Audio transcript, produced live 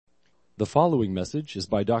The following message is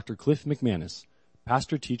by Dr. Cliff McManus,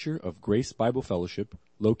 pastor-teacher of Grace Bible Fellowship,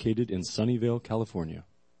 located in Sunnyvale, California.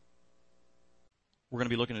 We're going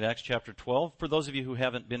to be looking at Acts chapter 12. For those of you who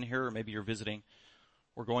haven't been here, or maybe you're visiting,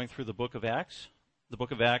 we're going through the book of Acts. The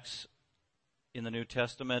book of Acts in the New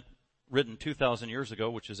Testament, written 2,000 years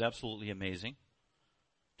ago, which is absolutely amazing.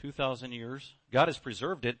 2,000 years. God has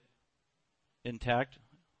preserved it intact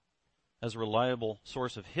as a reliable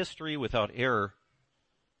source of history without error,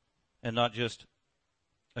 and not just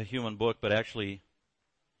a human book, but actually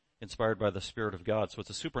inspired by the Spirit of God. So it's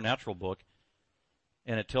a supernatural book,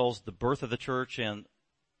 and it tells the birth of the church and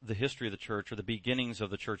the history of the church, or the beginnings of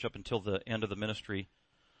the church up until the end of the ministry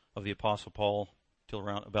of the Apostle Paul, till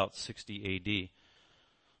around about 60 A.D.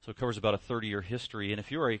 So it covers about a 30-year history. And if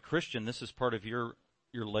you're a Christian, this is part of your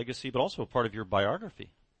legacy, but also a part of your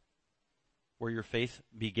biography, where your faith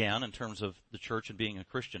began in terms of the church and being a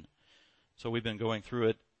Christian. So we've been going through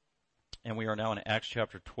it, and we are now in Acts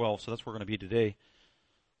chapter 12, so that's where we're going to be today.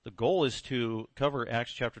 The goal is to cover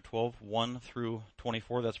Acts chapter 12, 1 through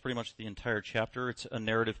 24. That's pretty much the entire chapter. It's a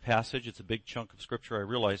narrative passage. It's a big chunk of Scripture, I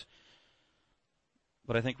realize.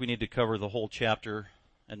 But I think we need to cover the whole chapter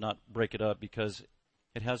and not break it up, because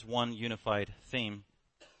it has one unified theme,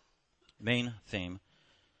 main theme.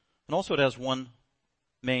 And also it has one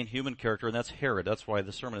main human character, and that's Herod. That's why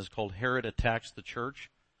the sermon is called Herod Attacks the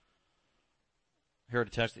Church.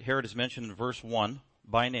 Herod is mentioned in verse 1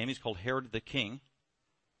 by name. He's called Herod the King.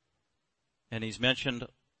 And he's mentioned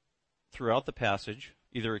throughout the passage,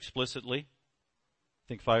 either explicitly, I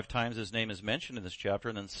think 5 times his name is mentioned in this chapter,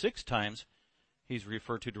 and then 6 times he's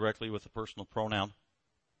referred to directly with a personal pronoun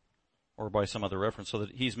or by some other reference, so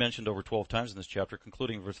that he's mentioned over 12 times in this chapter,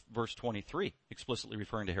 concluding verse 23, explicitly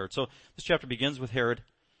referring to Herod. So this chapter begins with Herod,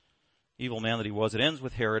 evil man that he was. It ends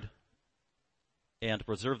with Herod. And to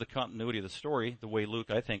preserve the continuity of the story, the way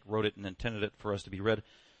Luke, I think, wrote it and intended it for us to be read,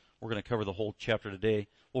 we're going to cover the whole chapter today.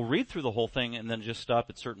 We'll read through the whole thing and then just stop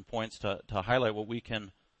at certain points to highlight what we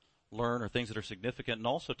can learn, or things that are significant, and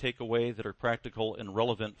also take away that are practical and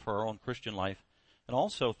relevant for our own Christian life, and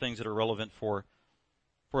also things that are relevant for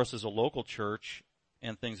us as a local church,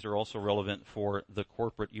 and things that are also relevant for the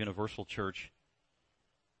corporate universal church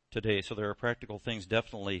today. So there are practical things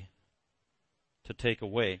definitely to take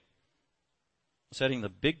away. Setting the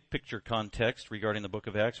big picture context regarding the book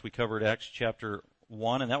of Acts, we covered Acts chapter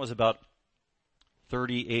 1, and that was about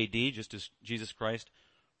 30 A.D., just as Jesus Christ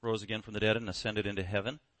rose again from the dead and ascended into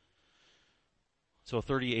heaven. So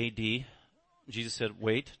 30 A.D., Jesus said,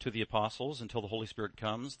 wait to the apostles until the Holy Spirit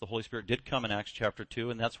comes. The Holy Spirit did come in Acts chapter 2,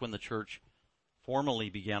 and that's when the church formally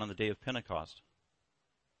began on the day of Pentecost.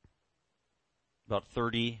 About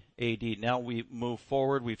 30 A.D. Now we move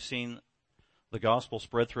forward. We've seen the gospel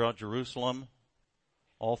spread throughout Jerusalem,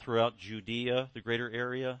 all throughout Judea, the greater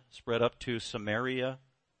area, spread up to Samaria,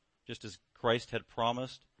 just as Christ had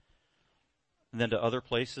promised. And then to other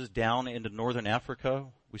places, down into northern Africa.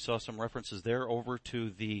 We saw some references there, over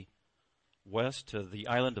to the west, to the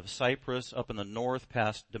island of Cyprus, up in the north,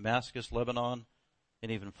 past Damascus, Lebanon,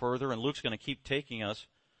 and even further. And Luke's going to keep taking us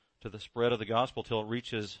to the spread of the gospel till it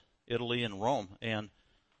reaches Italy and Rome. And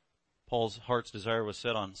Paul's heart's desire was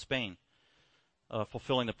set on Spain,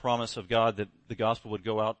 fulfilling the promise of God that the gospel would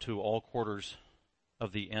go out to all quarters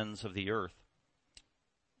of the ends of the earth.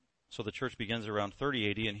 So the church begins around 30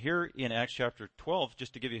 A.D. And here in Acts chapter 12,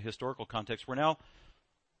 just to give you historical context, we're now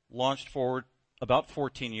launched forward about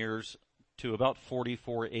 14 years to about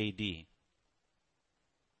 44 A.D.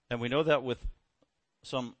 And we know that with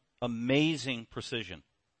some amazing precision,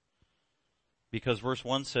 because verse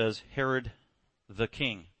 1 says, Herod the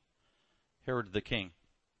King. Herod the King.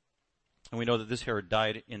 And we know that this Herod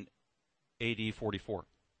died in A.D. 44.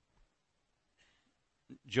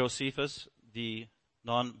 Josephus, the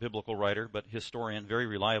non-biblical writer, but historian, very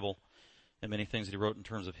reliable in many things that he wrote in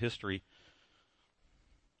terms of history,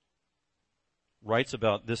 writes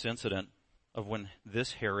about this incident of when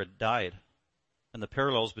this Herod died. And the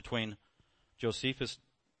parallels between Josephus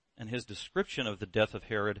and his description of the death of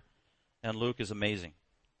Herod and Luke is amazing.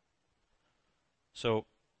 So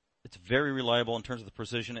it's very reliable in terms of the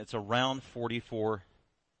precision. It's around 44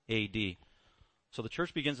 A.D. So the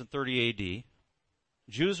church begins in 30 A.D.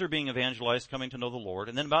 Jews are being evangelized, coming to know the Lord.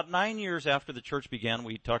 And then about 9 years after the church began,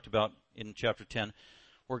 we talked about in chapter 10,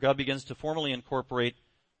 where God begins to formally incorporate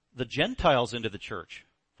the Gentiles into the church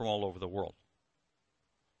from all over the world.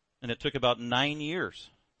 And it took about 9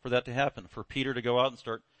 years for that to happen, for Peter to go out and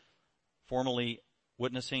start formally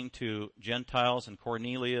witnessing to Gentiles, and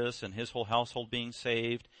Cornelius and his whole household being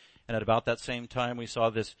saved. And at about that same time, we saw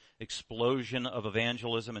this explosion of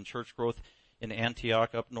evangelism and church growth in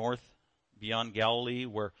Antioch up north beyond Galilee,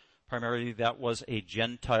 where Primarily that was a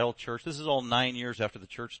Gentile church. This is all 9 years after the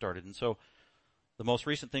church started. And so the most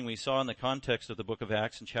recent thing we saw in the context of the book of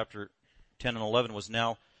Acts in chapter 10 and 11 was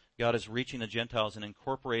now God is reaching the Gentiles and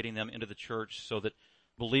incorporating them into the church so that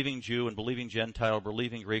believing Jew and believing Gentile,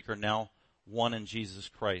 believing Greek are now one in Jesus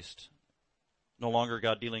Christ. No longer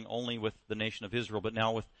God dealing only with the nation of Israel, but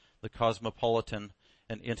now with the cosmopolitan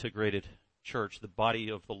and integrated church, the body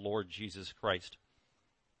of the Lord Jesus Christ.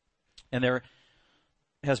 And there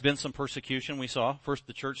has been some persecution we saw. First,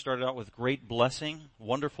 the church started out with great blessing,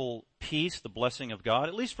 wonderful peace, the blessing of God,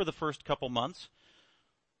 at least for the first couple months,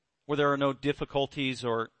 where there are no difficulties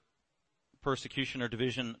or persecution or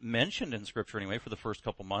division mentioned in Scripture anyway for the first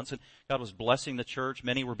couple months. And God was blessing the church.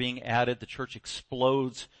 Many were being added. The church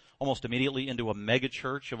explodes almost immediately into a mega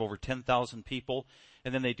church of over 10,000 people.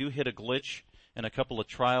 And then they do hit a glitch and a couple of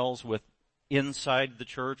trials with inside the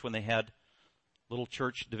church when they had little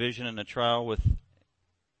church division and a trial with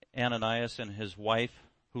Ananias and his wife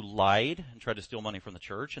who lied and tried to steal money from the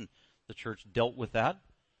church, and the church dealt with that,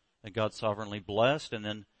 and God sovereignly blessed. And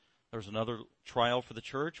then there was another trial for the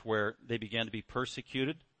church where they began to be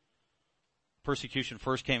persecuted. Persecution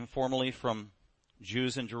first came formally from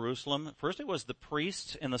Jews in Jerusalem. First it was the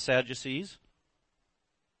priests and the Sadducees,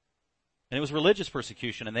 and it was religious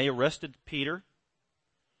persecution, and they arrested Peter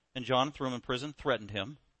and John, threw him in prison, threatened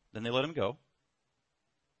him, then they let him go.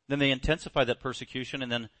 Then they intensified that persecution,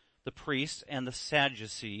 and then the priests and the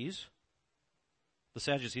Sadducees,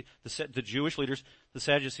 the Jewish leaders, the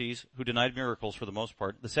Sadducees who denied miracles for the most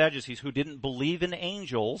part, the Sadducees who didn't believe in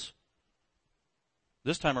angels,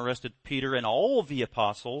 this time arrested Peter and all the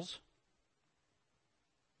apostles,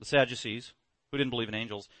 the Sadducees who didn't believe in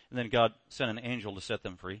angels, and then God sent an angel to set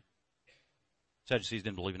them free. Sadducees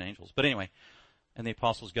didn't believe in angels. But anyway, and the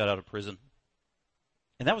apostles got out of prison.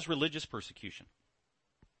 And that was religious persecution.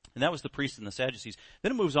 And that was the priests and the Sadducees.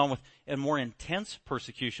 Then it moves on with a more intense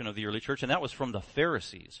persecution of the early church, and that was from the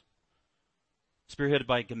Pharisees, spearheaded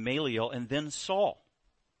by Gamaliel and then Saul,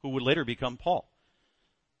 who would later become Paul.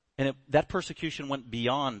 And that persecution went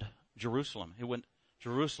beyond Jerusalem. It went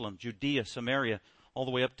Jerusalem, Judea, Samaria, all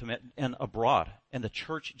the way up to and abroad. And the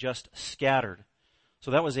church just scattered.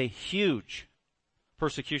 So that was a huge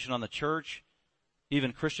persecution on the church.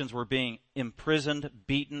 Even Christians were being imprisoned,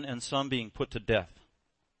 beaten, and some being put to death.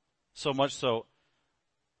 So much so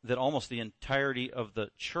that almost the entirety of the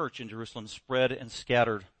church in Jerusalem spread and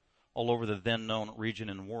scattered all over the then known region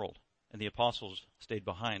and world. And the apostles stayed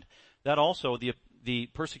behind. That also, the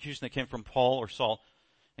persecution that came from Paul or Saul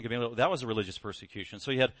and Gamaliel, that was a religious persecution. So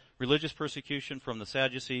you had religious persecution from the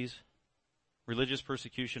Sadducees, religious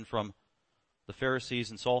persecution from the Pharisees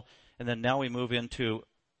and Saul, and then now we move into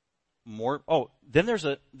more.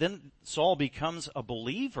 Then Saul becomes a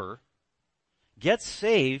believer, gets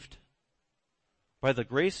saved by the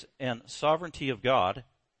grace and sovereignty of God.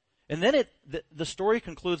 And then the story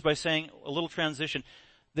concludes by saying, a little transition,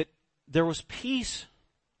 that there was peace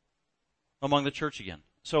among the church again.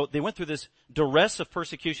 So they went through this duress of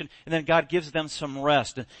persecution, and then God gives them some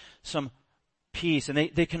rest and some peace, and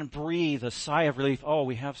they can breathe a sigh of relief. Oh,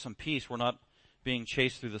 we have some peace. We're not being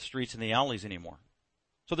chased through the streets and the alleys anymore.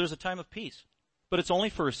 So there's a time of peace. But it's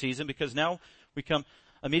only for a season, because now we come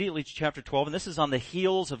immediately to chapter 12, and this is on the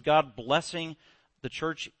heels of God blessing the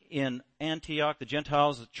church in Antioch, the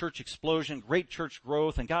Gentiles, the church explosion, great church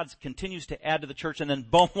growth, and God continues to add to the church, and then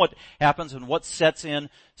boom, what happens and what sets in?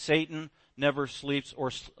 Satan never sleeps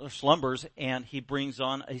or slumbers, and he brings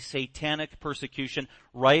on a satanic persecution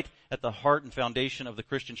right at the heart and foundation of the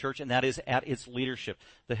Christian church, and that is at its leadership,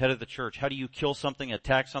 the head of the church. How do you kill something,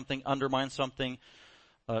 attack something, undermine something,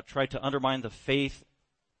 try to undermine the faith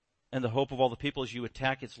and the hope of all the people as you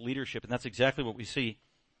attack its leadership? And that's exactly what we see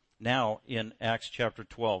now in Acts chapter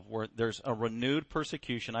 12, where there's a renewed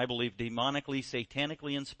persecution, I believe demonically,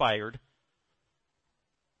 satanically inspired,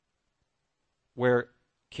 where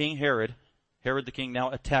King Herod the king,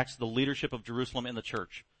 now attacks the leadership of Jerusalem in the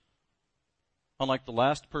church. Unlike the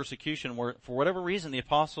last persecution, where for whatever reason the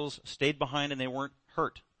apostles stayed behind and they weren't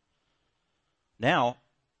hurt. Now,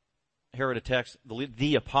 Herod attacks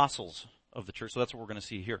the apostles of the church, so that's what we're going to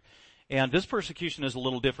see here. And this persecution is a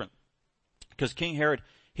little different, because King Herod,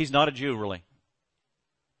 he's not a Jew, really.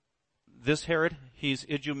 This Herod, he's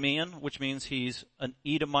Idumean, which means he's an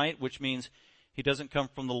Edomite, which means he doesn't come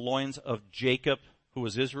from the loins of Jacob, who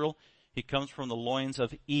was Israel. He comes from the loins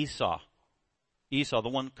of Esau. Esau, the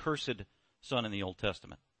one cursed son in the Old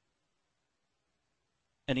Testament.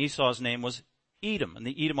 And Esau's name was Edom. And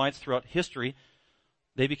the Edomites throughout history,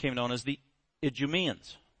 they became known as the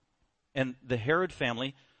Idumeans. And the Herod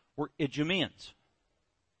family were Idumeans.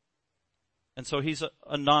 And so he's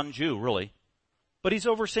a non-Jew, really. But he's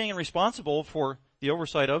overseeing and responsible for the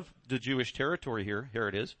oversight of the Jewish territory here. Here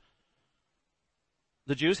it is.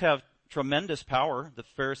 The Jews have tremendous power, the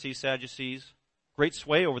Pharisees, Sadducees, great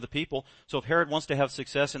sway over the people. So if Herod wants to have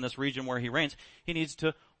success in this region where he reigns, he needs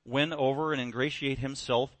to win over and ingratiate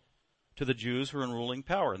himself to the Jews who are in ruling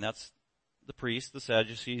power. And that's the priests, the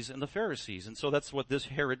Sadducees, and the Pharisees. And so that's what this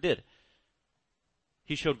Herod did.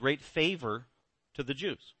 He showed great favor to the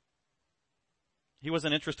Jews. He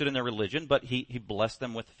wasn't interested in their religion, but he blessed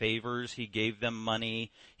them with favors. He gave them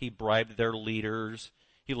money. He bribed their leaders.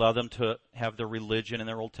 He allowed them to have their religion and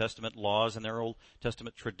their Old Testament laws and their Old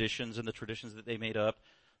Testament traditions and the traditions that they made up.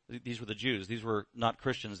 These were the Jews. These were not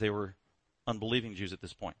Christians. They were unbelieving Jews at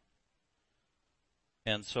this point.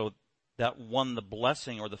 And so that won the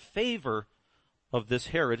blessing or the favor of this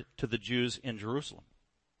Herod to the Jews in Jerusalem.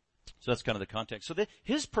 So that's kind of the context. So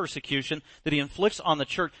his persecution that he inflicts on the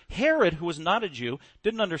church, Herod, who was not a Jew,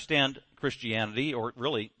 didn't understand Christianity or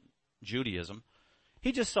really Judaism.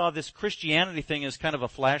 He just saw this Christianity thing as kind of a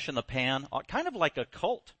flash in the pan, kind of like a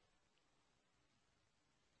cult.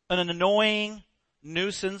 An annoying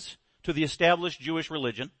nuisance to the established Jewish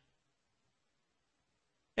religion.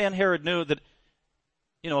 And Herod knew that,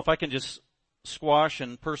 if I can just squash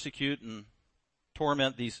and persecute and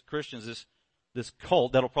torment these Christians, this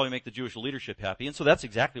cult, that'll probably make the Jewish leadership happy. And so that's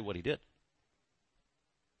exactly what he did.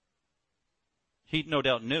 He no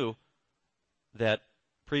doubt knew that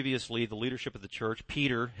previously the leadership of the church,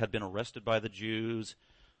 Peter, had been arrested by the Jews.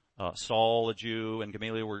 Saul, a Jew, and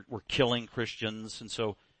Gamaliel were killing Christians. And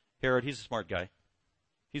so Herod, he's a smart guy.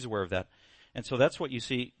 He's aware of that. And so that's what you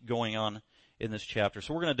see going on in this chapter.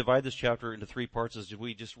 So we're going to divide this chapter into three parts as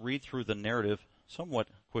we just read through the narrative somewhat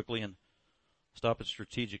quickly and stop at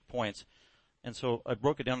strategic points. And so I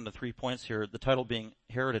broke it down into 3 points here, the title being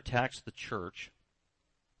Herod Attacks the Church.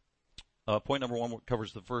 Point number 1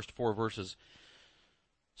 covers the first 4 verses.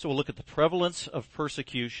 So we'll look at the prevalence of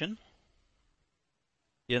persecution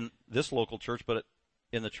in this local church, but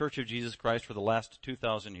in the Church of Jesus Christ for the last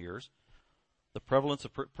 2,000 years. The prevalence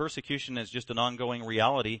of persecution is just an ongoing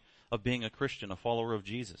reality of being a Christian, a follower of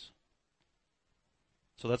Jesus.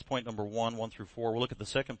 So that's point number 1 through 4. We'll look at the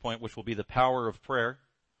second point, which will be the power of prayer.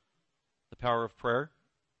 The power of prayer.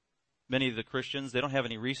 Many of the Christians, they don't have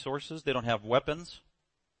any resources. They don't have weapons.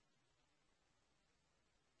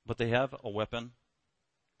 But they have a weapon.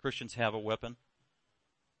 Christians have a weapon.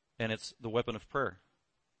 And it's the weapon of prayer.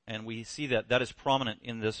 And we see that is prominent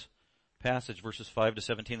in this passage, verses 5 to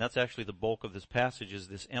 17. That's actually the bulk of this passage, is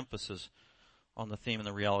this emphasis on the theme and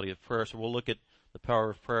the reality of prayer. So we'll look at the power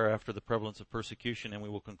of prayer after the prevalence of persecution, and we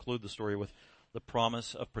will conclude the story with the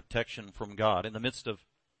promise of protection from God. In the midst of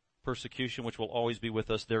persecution, which will always be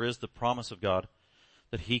with us, there is the promise of God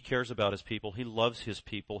that He cares about His people. He loves His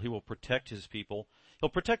people. He will protect His people. He'll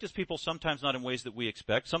protect His people sometimes not in ways that we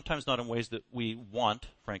expect, sometimes not in ways that we want,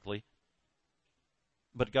 frankly.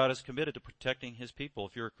 But God is committed to protecting His people.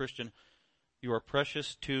 If you're a Christian, you are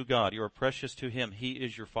precious to God. You are precious to Him. He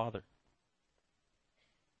is your Father.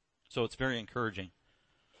 So it's very encouraging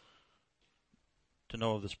to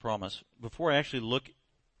know of this promise. Before I actually look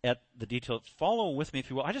at the details, follow with me if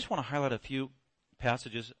you will. I just want to highlight a few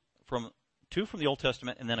passages two from the Old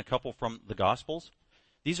Testament and then a couple from the Gospels.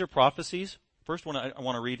 These are prophecies. First one I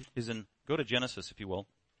want to read is go to Genesis, if you will.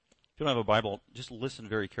 If you don't have a Bible, just listen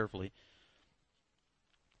very carefully.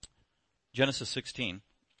 Genesis 16.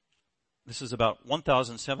 This is about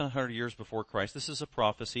 1,700 years before Christ. This is a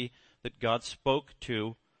prophecy that God spoke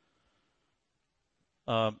to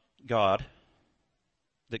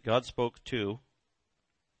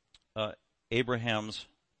Abraham's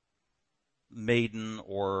maiden,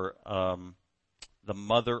 or the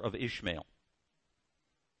mother of Ishmael.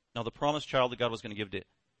 Now, the promised child that God was going to give to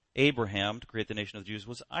Abraham to create the nation of the Jews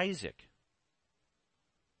was Isaac.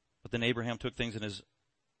 But then Abraham took things in his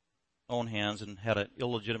own hands and had an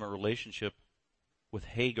illegitimate relationship with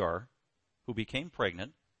Hagar, who became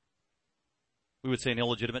pregnant. We would say an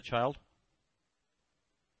illegitimate child,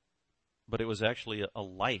 but it was actually a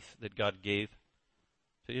life that God gave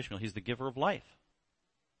to Ishmael. He's the giver of life.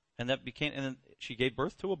 And then she gave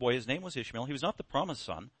birth to a boy. His name was Ishmael. He was not the promised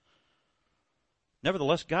son.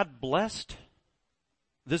 Nevertheless, God blessed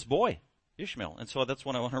this boy, Ishmael. And so that's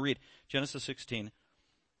what I want to read. Genesis 16.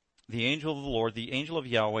 The angel of the Lord, the angel of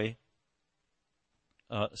Yahweh,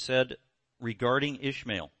 said regarding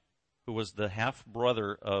Ishmael, who was the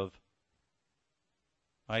half-brother of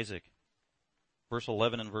Isaac. Verse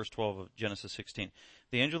 11 and verse 12 of Genesis 16.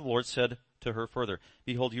 The angel of the Lord said to her further,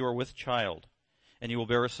 Behold, you are with child, and you will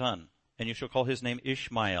bear a son, and you shall call his name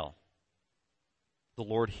Ishmael. The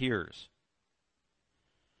Lord hears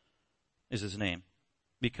is his name.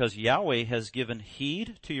 because Yahweh has given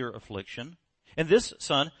heed to your affliction. And this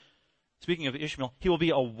son, speaking of Ishmael, he will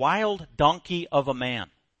be a wild donkey of a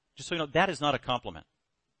man. Just so you know, that is not a compliment.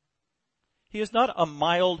 He is not a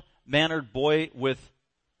mild-mannered boy with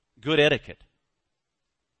good etiquette.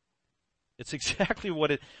 It's exactly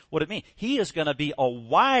what it means. He is going to be a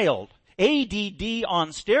wild, ADD on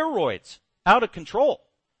steroids, out of control,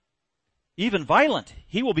 even violent.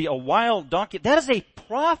 He will be a wild donkey. That is a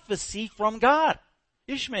prophecy from God.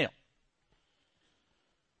 Ishmael.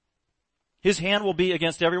 His hand will be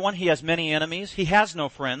against everyone. He has many enemies. He has no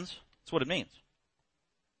friends. That's what it means.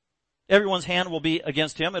 Everyone's hand will be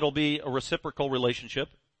against him. It'll be a reciprocal relationship.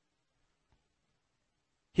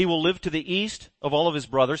 He will live to the east of all of his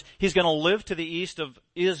brothers. He's going to live to the east of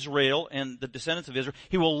Israel and the descendants of Israel.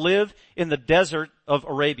 He will live in the desert of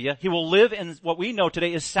Arabia. He will live in what we know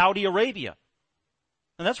today is Saudi Arabia.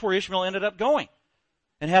 And that's where Ishmael ended up going.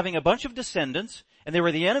 And having a bunch of descendants, and they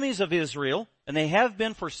were the enemies of Israel, and they have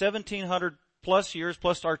been for 1,700 plus years,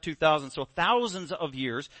 plus our 2,000, so thousands of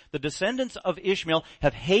years. The descendants of Ishmael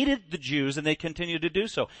have hated the Jews, and they continue to do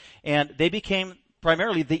so. And they became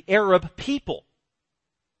primarily the Arab people,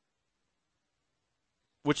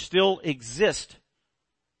 which still exist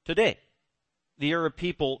today. The Arab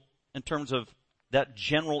people in terms of that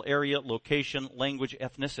general area, location, language,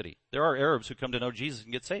 ethnicity. There are Arabs who come to know Jesus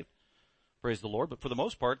and get saved. Praise the Lord. But for the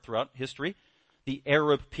most part, throughout history, the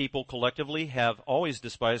Arab people collectively have always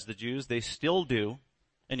despised the Jews. They still do.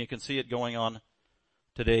 And you can see it going on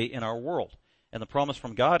today in our world. And the promise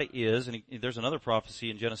from God is, and there's another prophecy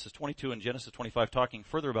in Genesis 22 and Genesis 25 talking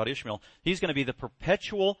further about Ishmael. He's going to be the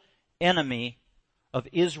perpetual enemy of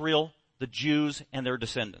Israel, the Jews, and their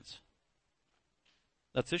descendants.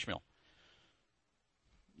 That's Ishmael.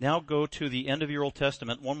 Now go to the end of your Old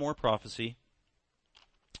Testament, one more prophecy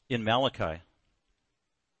in Malachi.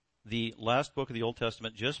 The last book of the Old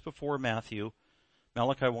Testament, just before Matthew.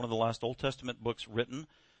 Malachi, one of the last Old Testament books written.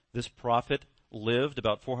 This prophet lived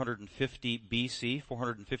about 450 BC,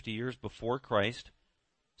 450 years before Christ.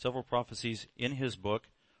 Several prophecies in his book.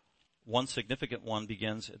 One significant one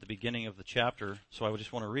begins at the beginning of the chapter, so I would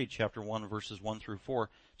just want to read chapter 1, verses 1 through 4,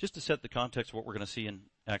 just to set the context of what we're going to see in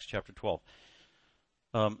Acts chapter 12.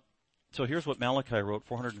 So here's what Malachi wrote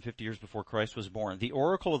 450 years before Christ was born. The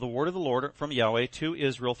oracle of the word of the Lord from Yahweh to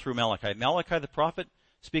Israel through Malachi. Malachi the prophet,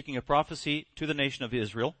 speaking a prophecy to the nation of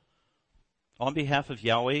Israel on behalf of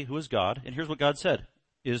Yahweh, who is God. And here's what God said.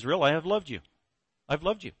 Israel, I have loved you. I've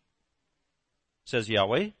loved you, says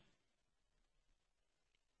Yahweh.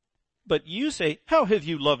 But you say, how have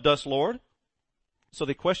you loved us, Lord? So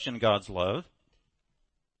they question God's love.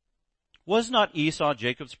 Was not Esau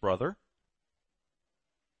Jacob's brother?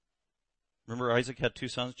 Remember Isaac had two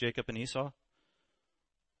sons, Jacob and Esau?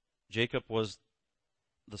 Jacob was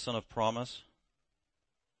the son of promise.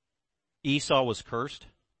 Esau was cursed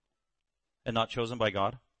and not chosen by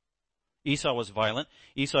God. Esau was violent.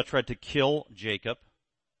 Esau tried to kill Jacob.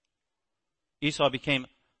 Esau became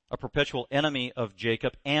a perpetual enemy of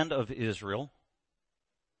Jacob and of Israel.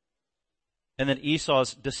 And then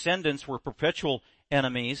Esau's descendants were perpetual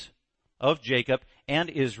enemies of Jacob and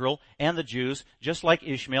Israel and the Jews, just like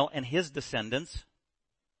Ishmael and his descendants.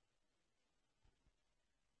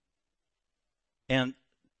 And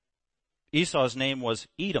Esau's name was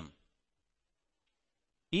Edom.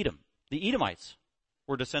 Edom. The Edomites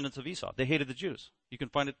were descendants of Esau. They hated the Jews. You can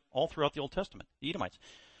find it all throughout the Old Testament. The Edomites.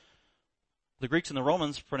 The Greeks and the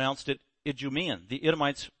Romans pronounced it Idumean. The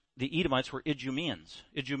Edomites were Idumeans.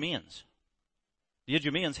 The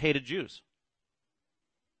Idumeans hated Jews.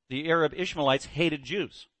 The Arab Ishmaelites hated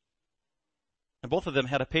Jews. And both of them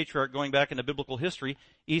had a patriarch going back into biblical history,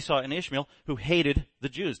 Esau and Ishmael, who hated the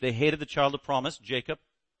Jews. They hated the child of promise, Jacob,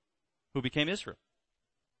 who became Israel.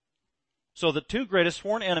 So the two greatest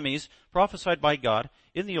sworn enemies prophesied by God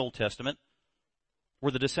in the Old Testament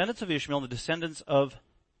were the descendants of Ishmael and the descendants of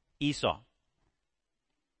Esau.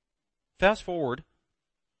 Fast forward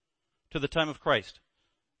to the time of Christ,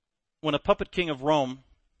 when a puppet king of Rome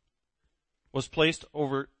was placed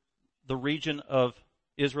over the region of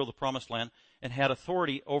Israel, the Promised Land, and had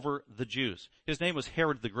authority over the Jews. His name was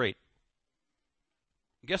Herod the Great.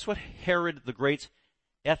 Guess what Herod the Great's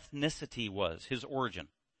ethnicity was, his origin?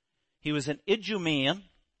 He was an Idumean,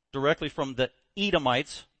 directly from the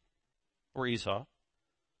Edomites, or Esau,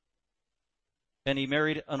 and he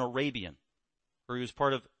married an Arabian, or he was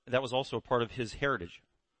that was also a part of his heritage,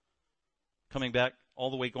 going back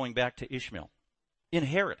to Ishmael, in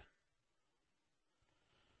Herod.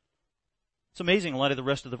 It's amazing in light of the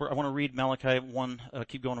rest of the verse. I want to read Malachi 1,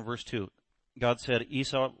 keep going to verse 2. God said,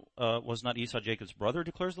 was not Esau Jacob's brother,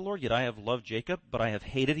 declares the Lord? Yet I have loved Jacob, but I have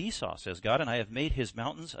hated Esau, says God, and I have made his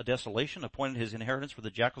mountains a desolation, appointed his inheritance for the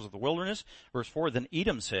jackals of the wilderness. Verse 4, then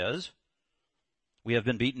Edom says, we have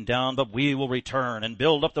been beaten down, but we will return and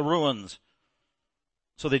build up the ruins.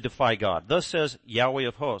 So they defy God. Thus says Yahweh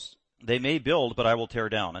of hosts, they may build, but I will tear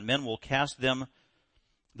down, and men will cast them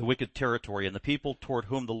the wicked territory, and the people toward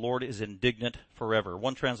whom the Lord is indignant forever.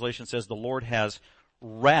 One translation says the Lord has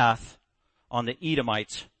wrath on the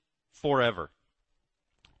Edomites forever.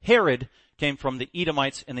 Herod came from the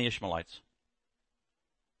Edomites and the Ishmaelites.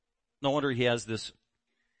 No wonder he has this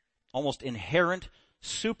almost inherent,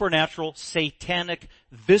 supernatural, satanic,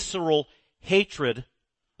 visceral hatred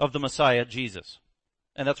of the Messiah, Jesus.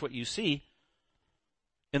 And that's what you see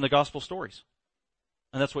in the gospel stories.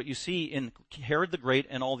 And that's what you see in Herod the Great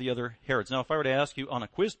and all the other Herods. Now, if I were to ask you on a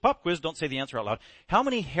quiz, pop quiz, don't say the answer out loud. How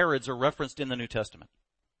many Herods are referenced in the New Testament?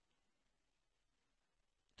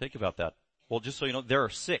 Think about that. Well, just so you know, there are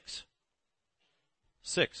 6.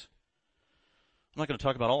 6. I'm not going to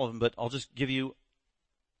talk about all of them, but I'll just give you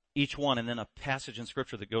each one and then a passage in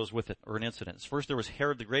Scripture that goes with it, or an incident. First, there was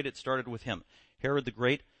Herod the Great. It started with him. Herod the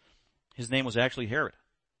Great, his name was actually Herod.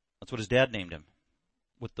 That's what his dad named him.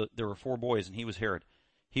 There were 4 boys, and he was Herod.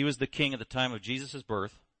 He was the king at the time of Jesus'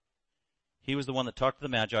 birth. He was the one that talked to the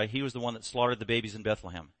Magi. He was the one that slaughtered the babies in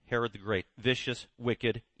Bethlehem. Herod the Great. Vicious,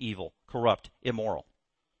 wicked, evil, corrupt, immoral.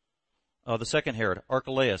 The second Herod,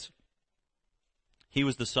 Archelaus. He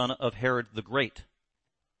was the son of Herod the Great.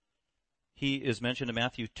 He is mentioned in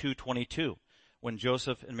Matthew 2:22. When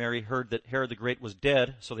Joseph and Mary heard that Herod the Great was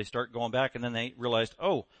dead, so they start going back, and then they realized,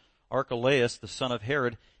 Archelaus, the son of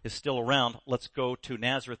Herod, is still around. Let's go to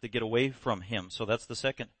Nazareth to get away from him. So that's the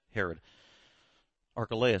second Herod,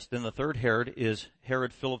 Archelaus. Then the third Herod is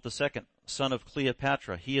Herod Philip II, son of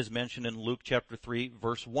Cleopatra. He is mentioned in Luke chapter 3,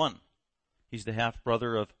 verse 1. He's the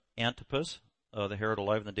half-brother of Antipas, the Herod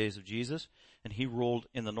alive in the days of Jesus, and he ruled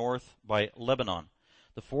in the north by Lebanon.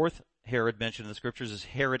 The fourth Herod mentioned in the Scriptures is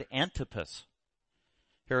Herod Antipas.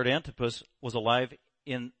 Herod Antipas was alive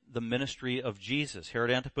in the ministry of Jesus.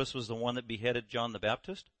 Herod Antipas was the one that beheaded John the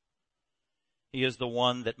Baptist. He is the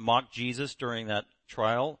one that mocked Jesus during that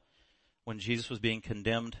trial when Jesus was being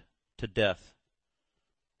condemned to death.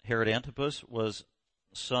 Herod Antipas was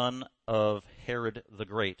son of Herod the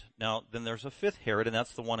Great. Now, then there's a fifth Herod, and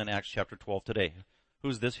that's the one in Acts chapter 12 today.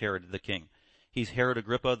 Who's this Herod the king? He's Herod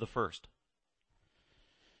Agrippa the First.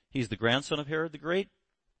 He's the grandson of Herod the Great.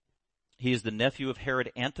 He is the nephew of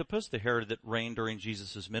Herod Antipas, the Herod that reigned during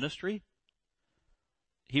Jesus' ministry.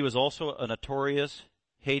 He was also a notorious,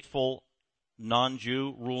 hateful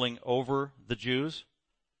non-Jew ruling over the Jews.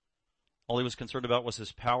 All he was concerned about was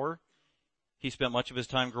his power. He spent much of his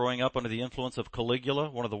time growing up under the influence of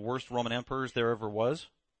Caligula, one of the worst Roman emperors there ever was.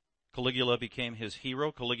 Caligula became his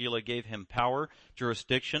hero. Caligula gave him power,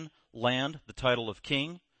 jurisdiction, land, the title of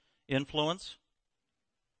king, influence.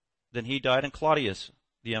 Then he died, and Claudius,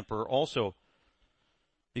 the emperor, also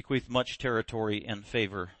bequeathed much territory and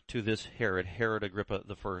favor to this Herod, Herod Agrippa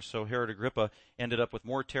the First. So Herod Agrippa ended up with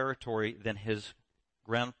more territory than his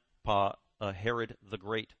grandpa, Herod the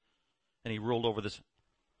Great. And he ruled over this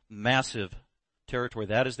massive territory.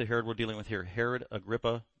 That is the Herod we're dealing with here, Herod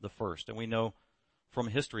Agrippa the First. And we know from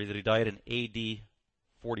history that he died in AD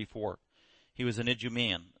 44. He was an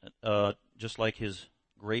Idumean, just like his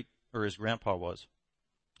grandpa was.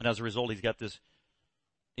 And as a result, he's got this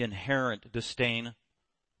inherent disdain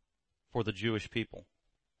for the Jewish people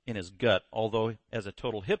in his gut. Although, as a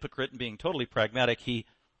total hypocrite and being totally pragmatic, he,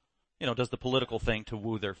 does the political thing to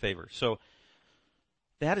woo their favor. So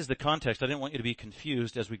that is the context. I didn't want you to be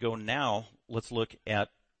confused as we go now. Let's look at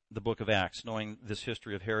the book of Acts, knowing this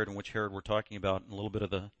history of Herod and which Herod we're talking about and a little bit of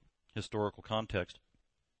the historical context.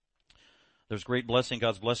 There's great blessing,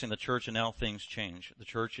 God's blessing the church, and now things change. The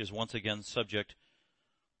church is once again subject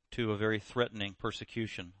to a very threatening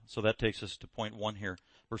persecution. So that takes us to point 1 here,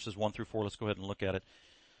 verses 1 through 4. Let's go ahead and look at it.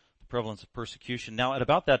 The prevalence of persecution. Now, at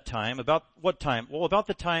about that time, about what time? Well, about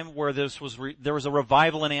the time where there was a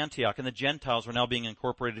revival in Antioch, and the Gentiles were now being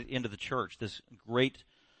incorporated into the church. This great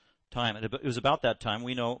time. It was about that time.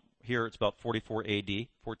 We know here it's about 44 AD,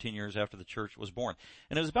 14 years after the church was born.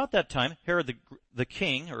 And it was about that time, Herod the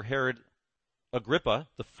king, or Herod Agrippa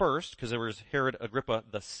the First, because there was Herod Agrippa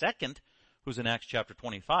the Second, who's in Acts chapter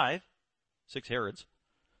 25, 6 Herods.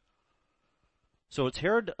 So it's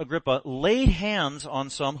Herod Agrippa laid hands on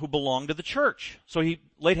some who belonged to the church. So he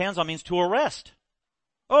laid hands on means to arrest.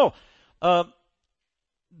 The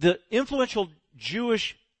influential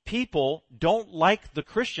Jewish people don't like the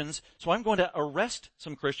Christians, so I'm going to arrest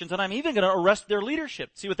some Christians, and I'm even going to arrest their leadership.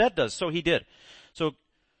 See what that does? So he did. So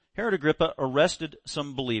Herod Agrippa arrested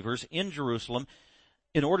some believers in Jerusalem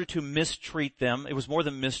in order to mistreat them. It was more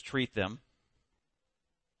than mistreat them.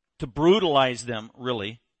 To brutalize them,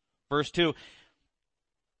 really. Verse 2,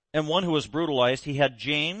 and one who was brutalized, he had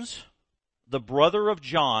James, the brother of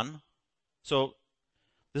John. So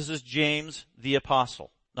this is James the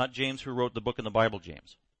apostle, not James who wrote the book in the Bible,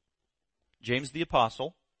 James. James the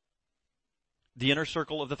apostle, the inner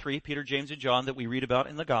circle of the three, Peter, James, and John, that we read about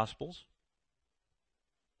in the Gospels.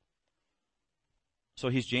 So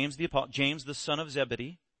he's James the son of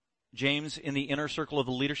Zebedee, James in the inner circle of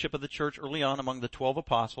the leadership of the church early on among the 12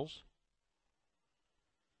 apostles.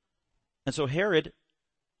 And so Herod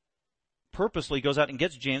purposely goes out and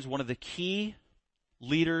gets James, one of the key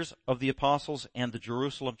leaders of the apostles and the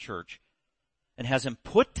Jerusalem church, and has him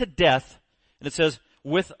put to death, and it says,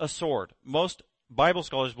 with a sword. Most Bible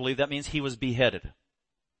scholars believe that means he was beheaded.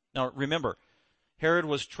 Now remember, Herod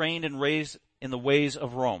was trained and raised in the ways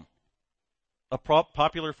of Rome. A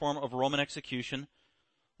popular form of Roman execution,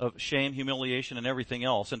 of shame, humiliation, and everything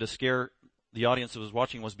else, and to scare the audience that was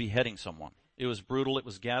watching, was beheading someone. It was brutal, it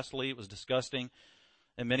was ghastly, it was disgusting.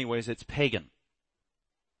 In many ways, it's pagan.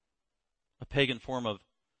 A pagan form of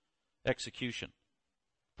execution.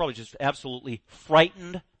 Probably just absolutely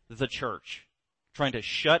frightened the church, trying to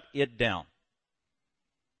shut it down.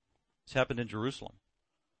 This happened in Jerusalem.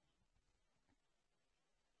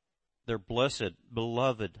 Their blessed,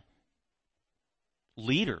 beloved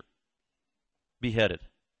leader beheaded.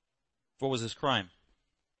 What was his crime?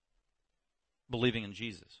 Believing in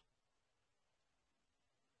Jesus.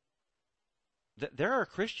 There are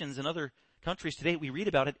Christians in other countries today, we read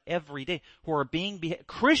about it every day, who are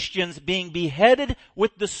Christians being beheaded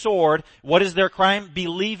with the sword. What is their crime?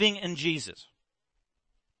 Believing in Jesus.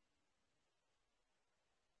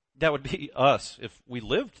 That would be us if we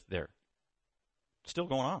lived there. Still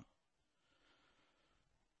going on.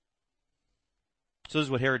 So this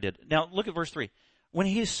is what Herod did. Now look at verse 3. When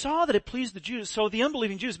he saw that it pleased the Jews, so the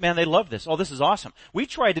unbelieving Jews, man, they love this. Oh, this is awesome. We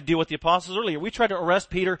tried to deal with the apostles earlier. We tried to arrest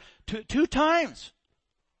Peter two times.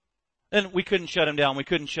 And we couldn't shut him down. We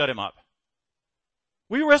couldn't shut him up.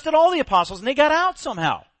 We arrested all the apostles and they got out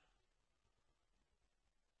somehow.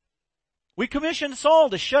 We commissioned Saul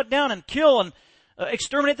to shut down and kill and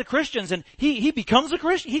exterminate the Christians, and he becomes a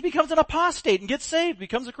Christian. He becomes an apostate and gets saved,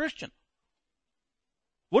 becomes a Christian.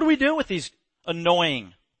 What do we do with these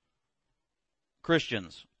annoying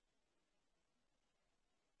Christians?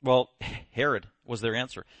 Well, Herod was their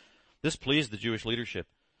answer. This pleased the Jewish leadership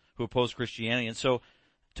who opposed Christianity, and so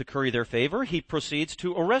to curry their favor, he proceeds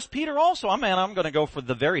to arrest Peter also. I'm going to go for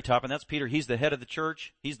the very top, and that's Peter. He's the head of the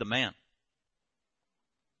church. He's the man.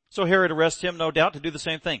 So Herod arrests him, no doubt, to do the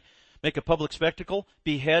same thing. Make a public spectacle,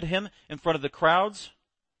 behead him in front of the crowds,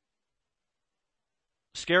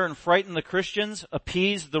 scare and frighten the Christians,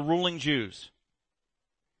 appease the ruling Jews.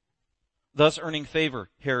 Thus earning favor,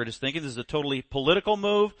 Herod is thinking. This is a totally political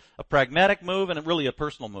move, a pragmatic move, and really a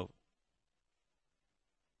personal move.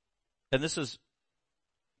 And this is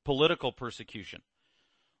political persecution.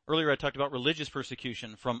 Earlier I talked about religious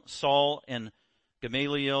persecution from Saul and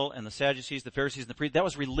Gamaliel and the Sadducees, the Pharisees, and the priests. That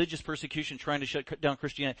was religious persecution trying to shut down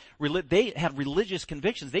Christianity. They had religious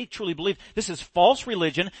convictions. They truly believed this is false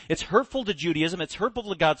religion. It's hurtful to Judaism. It's hurtful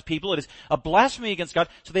to God's people. It is a blasphemy against God.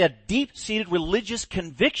 So they had deep-seated religious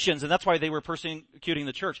convictions, and that's why they were persecuting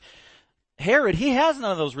the church. Herod, he has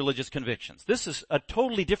none of those religious convictions. This is a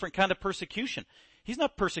totally different kind of persecution. He's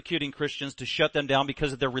not persecuting Christians to shut them down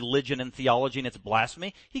because of their religion and theology and its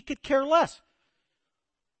blasphemy. He could care less.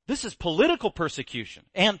 This is political persecution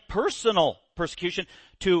and personal persecution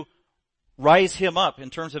to rise him up in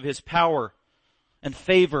terms of his power and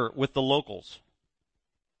favor with the locals.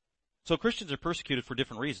 So Christians are persecuted for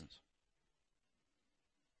different reasons.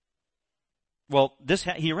 Well,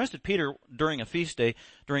 he arrested Peter during a feast day,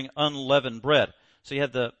 during unleavened bread. So you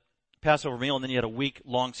had the Passover meal, and then you had a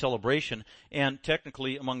week-long celebration. And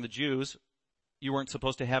technically, among the Jews, you weren't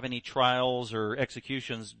supposed to have any trials or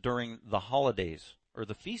executions during the holidays or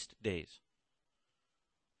the feast days.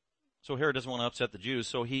 So Herod doesn't want to upset the Jews,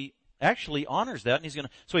 so he actually honors that, and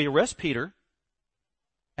so he arrests Peter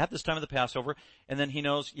at this time of the Passover, and then he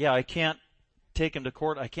knows, I can't take him to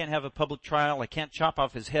court, I can't have a public trial, I can't chop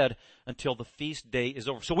off his head until the feast day is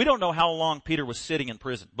over. So we don't know how long Peter was sitting in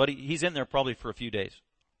prison, but he's in there probably for a few days.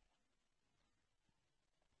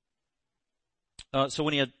 So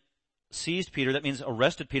when he had seized Peter, that means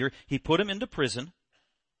arrested Peter, he put him into prison.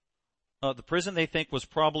 The prison, they think, was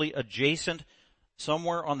probably adjacent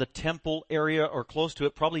somewhere on the temple area or close to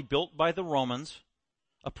it, probably built by the Romans,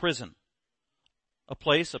 a prison, a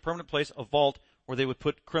permanent place, a vault where they would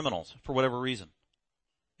put criminals for whatever reason.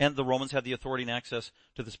 And the Romans had the authority and access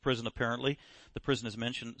to this prison, apparently. The prison is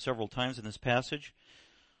mentioned several times in this passage.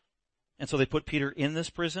 And so they put Peter in this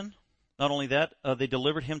prison. Not only that, they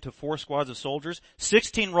delivered him to 4 squads of soldiers.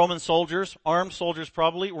 16 Roman soldiers, armed soldiers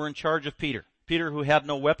probably, were in charge of Peter. Peter, who had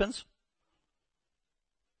no weapons.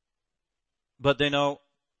 But they know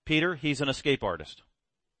Peter, he's an escape artist.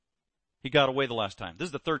 He got away the last time. This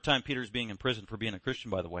is the 3rd time Peter's being in prison for being a Christian,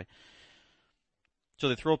 by the way. So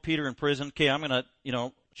they throw Peter in prison. Okay, I'm going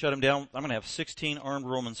to, shut him down. I'm going to have 16 armed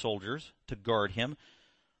Roman soldiers to guard him,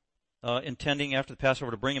 intending after the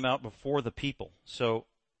Passover to bring him out before the people. So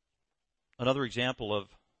another example of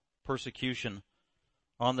persecution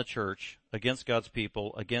on the church, against God's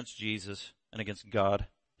people, against Jesus, and against God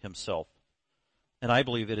himself. And I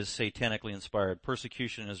believe it is satanically inspired.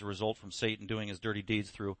 Persecution is a result from Satan doing his dirty deeds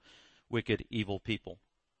through wicked, evil people.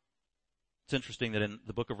 It's interesting that in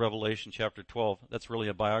the book of Revelation, chapter 12, that's really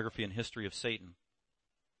a biography and history of Satan.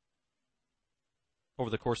 Over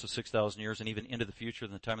the course of 6,000 years and even into the future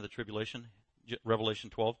in the time of the tribulation, Revelation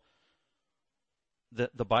 12,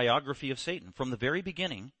 the biography of Satan from the very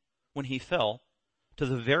beginning when he fell to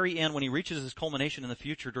the very end when he reaches his culmination in the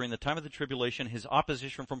future during the time of the tribulation, his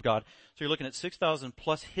opposition from God. So you're looking at 6,000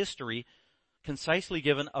 plus history concisely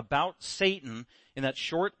given about Satan in that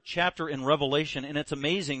short chapter in Revelation. And it's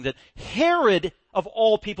amazing that Herod, of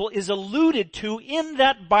all people, is alluded to in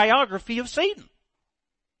that biography of Satan.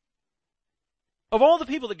 Of all the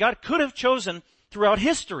people that God could have chosen throughout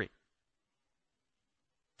history,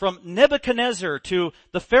 from Nebuchadnezzar to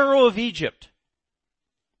the Pharaoh of Egypt,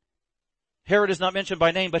 Herod is not mentioned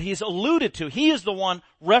by name, but he's alluded to. He is the one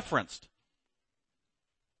referenced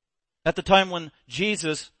at the time when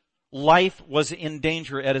Jesus' life was in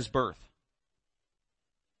danger at his birth.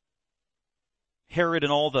 Herod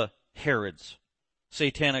and all the Herods,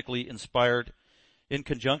 satanically inspired in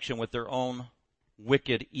conjunction with their own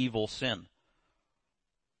wicked, evil sin.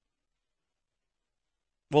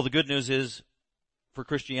 Well, the good news is, for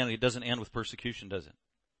Christianity, it doesn't end with persecution, does it?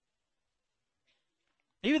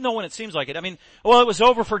 Even though when it seems like it. It was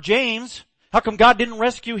over for James. How come God didn't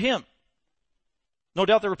rescue him? No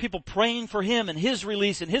doubt there were people praying for him and his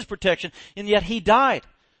release and his protection, and yet he died.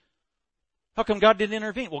 How come God didn't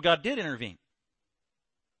intervene? Well, God did intervene.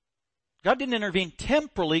 God didn't intervene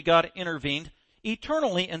temporally. God intervened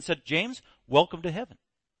eternally and said, James, welcome to heaven.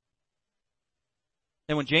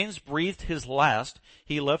 And when James breathed his last,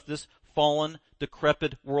 he left this fallen,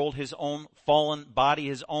 decrepit world, his own fallen body,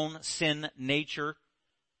 his own sin nature,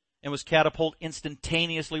 and was catapulted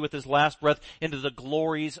instantaneously with his last breath into the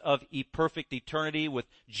glories of perfect eternity with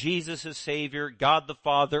Jesus as Savior, God the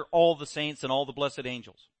Father, all the saints, and all the blessed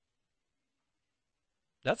angels.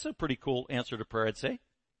 That's a pretty cool answer to prayer, I'd say.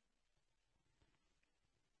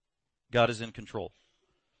 God is in control.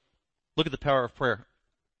 Look at the power of prayer.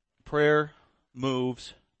 Prayer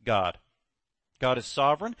moves God. God is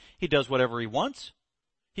sovereign. He does whatever he wants.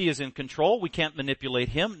 He is in control. We can't manipulate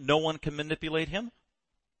him. No one can manipulate him.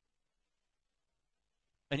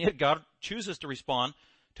 And yet God chooses to respond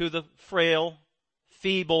to the frail,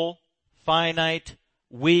 feeble, finite,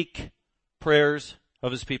 weak prayers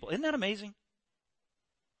of his people. Isn't that amazing?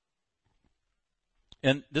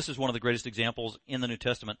 And this is one of the greatest examples in the New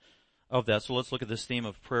Testament of that. So let's look at this theme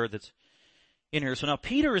of prayer that's in here. So now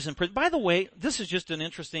Peter is in prison. By the way, this is just an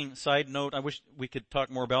interesting side note. I wish we could talk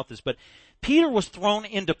more about this, but Peter was thrown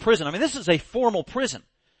into prison. This is a formal prison.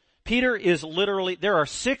 Peter is literally, there are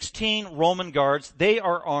 16 Roman guards. They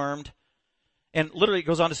are armed. And literally it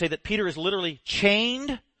goes on to say that Peter is literally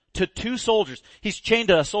chained to 2 soldiers. He's chained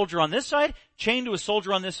to a soldier on this side, chained to a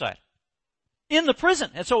soldier on this side. In the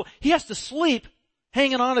prison. And so he has to sleep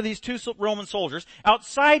hanging on to these 2 Roman soldiers.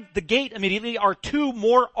 Outside the gate immediately are 2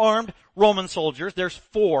 more armed Roman soldiers. There's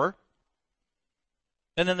 4.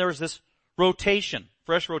 And then there's this rotation,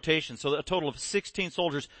 fresh rotation. So a total of 16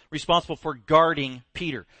 soldiers responsible for guarding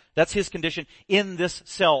Peter. That's his condition in this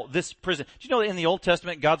cell, this prison. Do you know that in the Old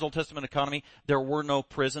Testament, God's Old Testament economy, there were no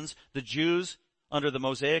prisons? The Jews, under the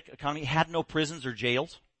Mosaic economy, had no prisons or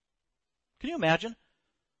jails. Can you imagine?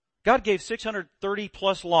 God gave 630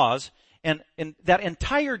 plus laws. And in that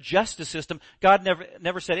entire justice system, God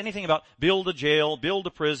never said anything about build a jail, build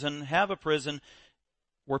a prison, have a prison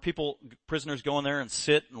where prisoners go in there and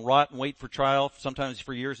sit and rot and wait for trial, sometimes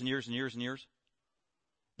for years and years and years and years.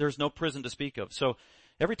 There's no prison to speak of. So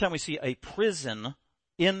every time we see a prison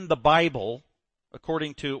in the Bible,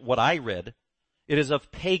 according to what I read, it is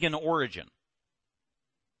of pagan origin.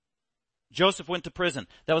 Joseph went to prison.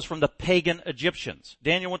 That was from the pagan Egyptians.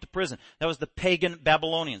 Daniel went to prison. That was the pagan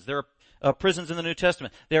Babylonians. There are prisons in the New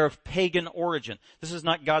Testament. They're of pagan origin. This is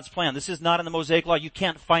not God's plan. This is not in the Mosaic Law. You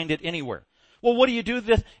can't find it anywhere. Well, what do you do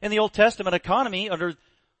in the Old Testament economy under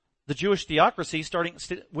the Jewish theocracy, starting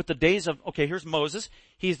with the days of, okay, here's Moses.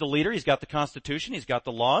 He's the leader. He's got the Constitution. He's got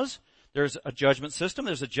the laws. There's a judgment system.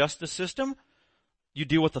 There's a justice system. You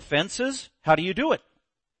deal with offenses. How do you do it?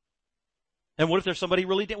 And what if there's somebody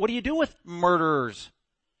what do you do with murderers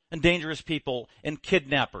and dangerous people and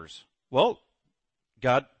kidnappers? Well,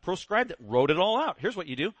 God proscribed it, wrote it all out. Here's what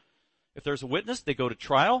you do. If there's a witness, they go to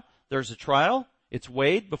trial. There's a trial. It's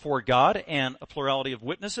weighed before God and a plurality of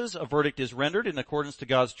witnesses. A verdict is rendered in accordance to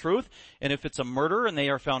God's truth. And if it's a murder and they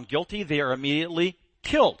are found guilty, they are immediately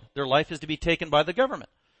killed. Their life is to be taken by the government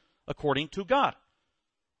according to God.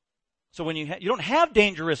 So when you don't have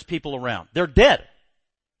dangerous people around. They're dead.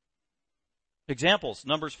 Examples,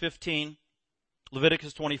 Numbers 15,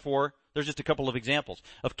 Leviticus 24. There's just a couple of examples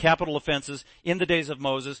of capital offenses in the days of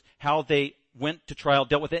Moses, how they went to trial,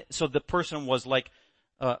 dealt with it. So the person was like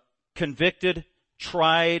convicted,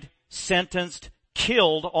 tried, sentenced,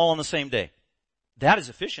 killed all on the same day. That is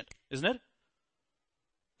efficient, isn't it?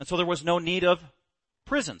 And so there was no need of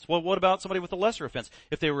prisons. Well, what about somebody with a lesser offense?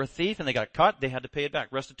 If they were a thief and they got caught, they had to pay it back,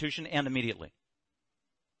 restitution and immediately.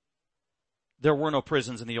 There were no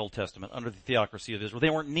prisons in the Old Testament under the theocracy of Israel.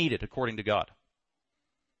 They weren't needed according to God.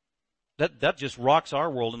 That just rocks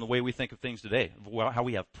our world in the way we think of things today. How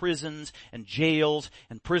we have prisons and jails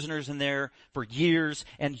and prisoners in there for years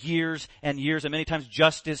and years and years. And many times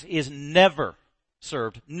justice is never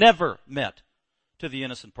served, never met to the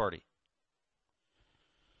innocent party.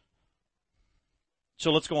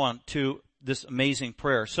 So let's go on to this amazing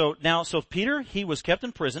prayer. So Peter, he was kept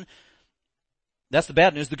in prison. That's the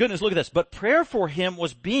bad news. The good news, look at this. But prayer for him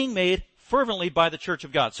was being made fervently by the church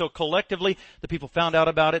of God. So collectively, the people found out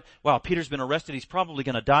about it. Wow, Peter's been arrested. He's probably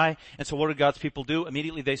going to die. And so what do God's people do?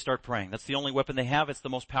 Immediately they start praying. That's the only weapon they have. It's the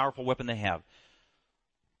most powerful weapon they have.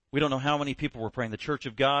 We don't know how many people were praying. The church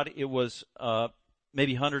of God, it was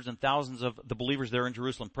maybe hundreds and thousands of the believers there in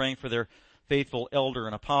Jerusalem praying for their faithful elder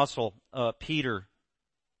and apostle, Peter.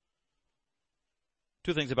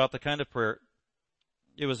 Two things about the kind of prayer.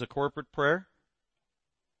 It was a corporate prayer.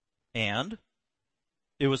 And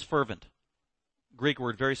it was fervent. Greek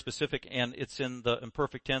word, very specific, and it's in the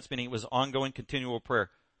imperfect tense, meaning it was ongoing, continual prayer.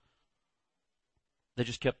 They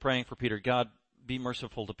just kept praying for Peter. God, be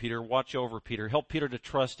merciful to Peter. Watch over Peter. Help Peter to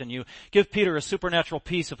trust in you. Give Peter a supernatural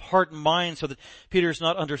peace of heart and mind so that Peter's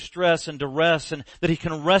not under stress and duress and that he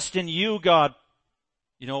can rest in you, God.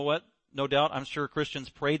 You know what? No doubt, I'm sure Christians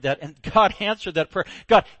prayed that, and God answered that prayer.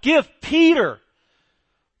 God, give Peter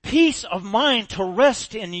peace of mind to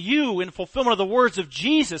rest in you in fulfillment of the words of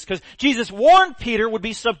Jesus, because Jesus warned Peter would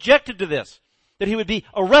be subjected to this, that he would be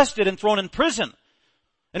arrested and thrown in prison,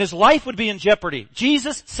 and his life would be in jeopardy.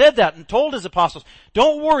 Jesus said that and told his apostles,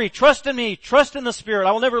 don't worry, trust in me, trust in the Spirit,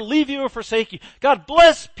 I will never leave you or forsake you. God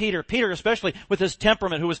bless Peter especially with his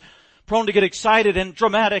temperament, who was prone to get excited and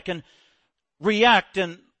dramatic and react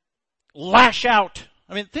and lash out.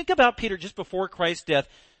 I mean, think about Peter just before Christ's death.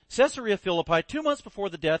 Caesarea Philippi, 2 months before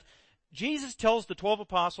the death, Jesus tells the 12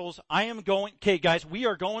 apostles, okay guys, we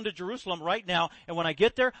are going to Jerusalem right now, and when I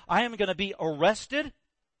get there, I am going to be arrested,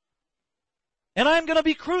 and I am going to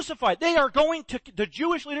be crucified. The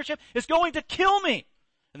Jewish leadership is going to kill me.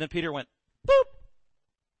 And then Peter went, boop.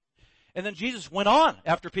 And then Jesus went on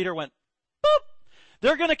after Peter went, boop.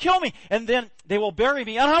 They're going to kill me, and then they will bury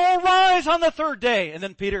me, and I will rise on the third day. And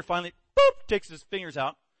then Peter finally, boop, takes his fingers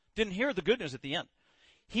out. Didn't hear the good news at the end.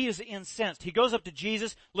 He is incensed. He goes up to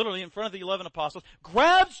Jesus, literally in front of the 11 apostles,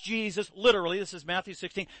 grabs Jesus, literally, this is Matthew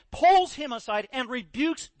 16, pulls him aside and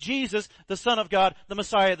rebukes Jesus, the Son of God, the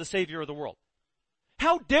Messiah, the Savior of the world.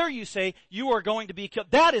 How dare you say you are going to be killed?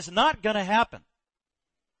 That is not going to happen.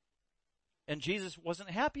 And Jesus wasn't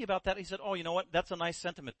happy about that. He said, oh, you know what? That's a nice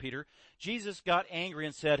sentiment, Peter. Jesus got angry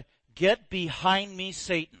and said, get behind me,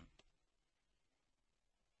 Satan.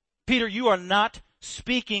 Peter, you are not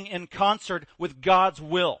speaking in concert with God's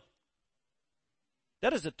will.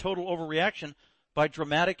 That is a total overreaction by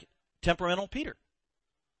dramatic, temperamental Peter.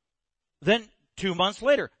 Then 2 months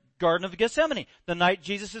later, Garden of Gethsemane, the night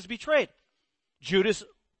Jesus is betrayed. Judas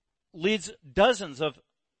leads dozens of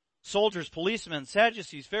soldiers, policemen,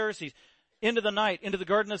 Sadducees, Pharisees into the night, into the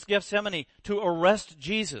Garden of Gethsemane to arrest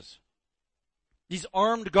Jesus. These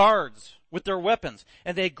armed guards with their weapons,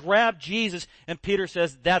 and they grab Jesus, and Peter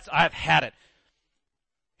says, I've had it.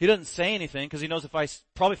 He doesn't say anything because he knows if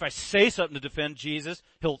I say something to defend Jesus,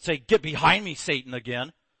 he'll say, get behind me, Satan,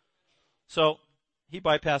 again. So he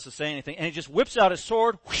bypasses saying anything, and he just whips out his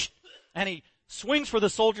sword, whoosh, and he swings for the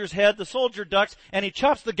soldier's head. The soldier ducks, and he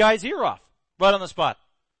chops the guy's ear off right on the spot.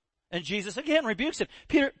 And Jesus again rebukes him.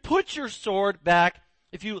 Peter, put your sword back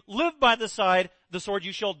If you live by the sword,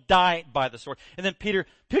 you shall die by the sword. And then Peter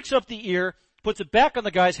picks up the ear, puts it back on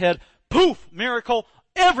the guy's head, poof, miracle,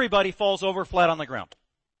 everybody falls over flat on the ground.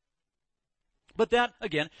 But that,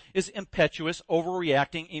 again, is impetuous,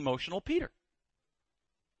 overreacting, emotional Peter.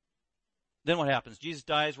 Then what happens? Jesus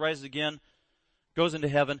dies, rises again, goes into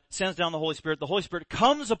heaven, sends down the Holy Spirit. The Holy Spirit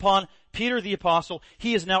comes upon Peter the apostle.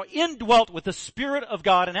 He is now indwelt with the Spirit of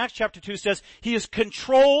God. And Acts chapter 2 says he is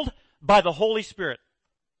controlled by the Holy Spirit.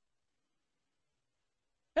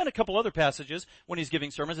 And a couple other passages when he's giving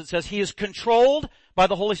sermons, it says he is controlled by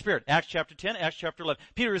the Holy Spirit. Acts chapter 10, Acts chapter 11.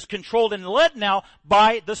 Peter is controlled and led now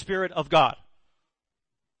by the Spirit of God.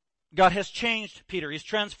 God has changed Peter. He's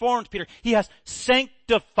transformed Peter. He has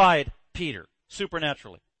sanctified Peter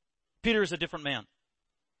supernaturally. Peter is a different man.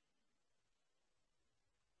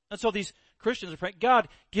 And so these Christians are praying, God,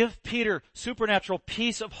 give Peter supernatural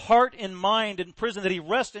peace of heart and mind in prison, that he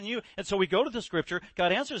rest in you. And so we go to the scripture.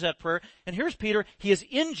 God answers that prayer. And here's Peter. He is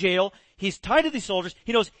in jail. He's tied to these soldiers.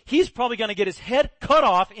 He knows he's probably going to get his head cut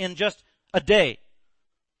off in just a day.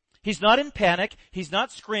 He's not in panic. He's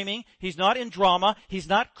not screaming. He's not in drama. He's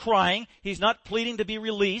not crying. He's not pleading to be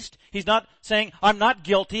released. He's not saying, I'm not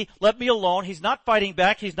guilty. Let me alone. He's not fighting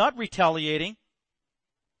back. He's not retaliating.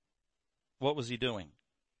 What was he doing?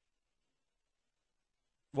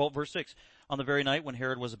 Well, verse 6, on the very night when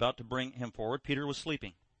Herod was about to bring him forward, Peter was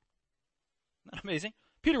sleeping. Isn't that amazing?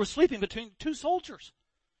 Peter was sleeping between two soldiers.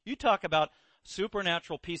 You talk about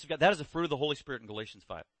supernatural peace of God. That is a fruit of the Holy Spirit in Galatians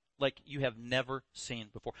 5. Like you have never seen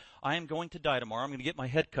before. I am going to die tomorrow. I'm going to get my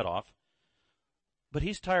head cut off. But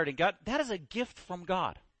he's tired, and God, that is a gift from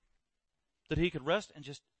God. That he could rest and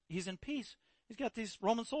he's in peace. He's got these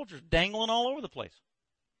Roman soldiers dangling all over the place.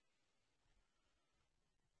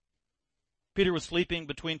 Peter was sleeping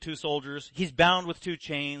between two soldiers. He's bound with two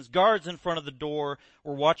chains. Guards in front of the door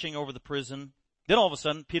were watching over the prison. Then all of a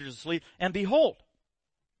sudden, Peter's asleep, and behold.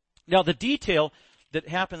 Now the detail that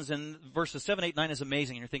happens in verses 7, 8, 9 is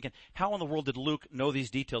amazing. And you're thinking, how in the world did Luke know these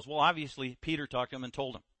details? Well, obviously, Peter talked to him and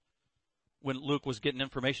told him when Luke was getting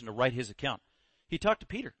information to write his account. He talked to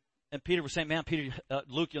Peter. And Peter was saying, man,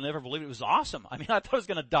 Luke, you'll never believe it. It was awesome. I mean, I thought I was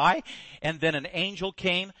going to die. And then an angel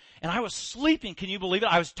came, and I was sleeping. Can you believe it?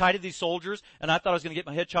 I was tied to these soldiers, and I thought I was going to get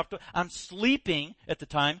my head chopped off. I'm sleeping at the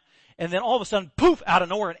time. And then all of a sudden, poof, out of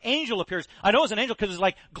nowhere, an angel appears. I know it was an angel because it's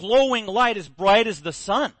like glowing light as bright as the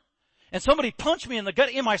sun. And somebody punched me in the gut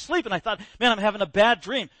in my sleep, and I thought, man, I'm having a bad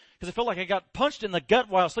dream. Because I felt like I got punched in the gut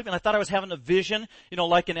while I was sleeping. I thought I was having a vision,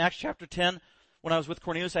 like in Acts chapter 10. When I was with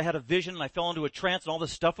Cornelius, I had a vision and I fell into a trance and all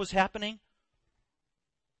this stuff was happening.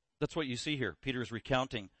 That's what you see here. Peter is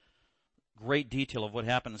recounting great detail of what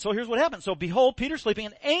happened. And so here's what happened. So behold, Peter sleeping,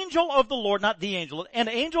 an angel of the Lord, not the angel, an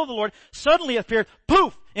angel of the Lord suddenly appeared,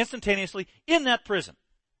 poof, instantaneously in that prison.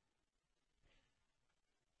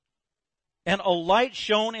 And a light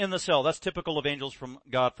shone in the cell. That's typical of angels from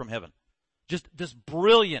God from heaven. Just this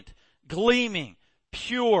brilliant, gleaming,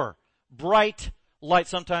 pure, bright light,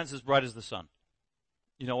 sometimes as bright as the sun.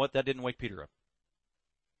 You know what? That didn't wake Peter up.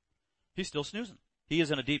 He's still snoozing. He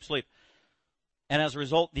is in a deep sleep. And as a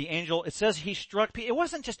result, the angel, it says he struck Peter. It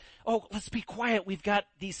wasn't just, let's be quiet. We've got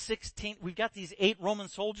these 8 Roman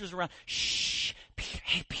soldiers around. Shh, Peter,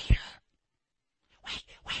 hey Peter.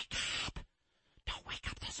 Wake up. Don't wake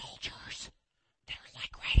up the soldiers. They're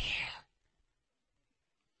like right here.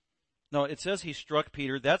 No, it says he struck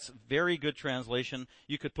Peter. That's very good translation.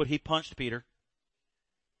 You could put he punched Peter.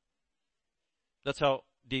 That's how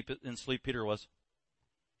deep in sleep Peter was.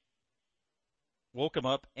 Woke him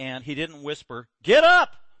up, and he didn't whisper, get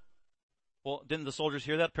up! Well, didn't the soldiers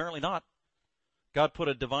hear that? Apparently not. God put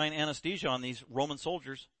a divine anesthesia on these Roman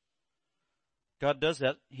soldiers. God does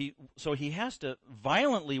that. So he has to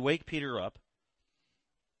violently wake Peter up,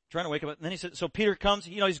 trying to wake him up. And then he said, so Peter comes,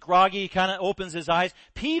 he's groggy, he kind of opens his eyes.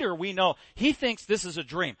 Peter, we know, he thinks this is a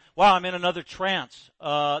dream. Wow, I'm in another trance.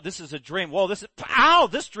 This is a dream. Whoa,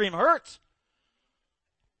 this dream hurts.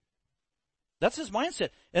 That's his mindset.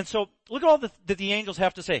 And so look at all that the angels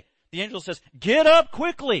have to say. The angel says, get up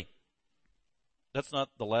quickly. That's not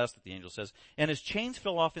the last that the angel says. And his chains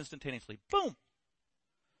fell off instantaneously. Boom.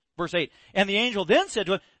 Verse 8. And the angel then said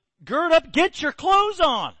to him, gird up, get your clothes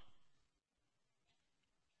on.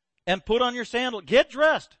 And put on your sandal. Get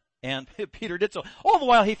dressed. And Peter did so. All the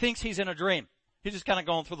while he thinks he's in a dream. He's just kind of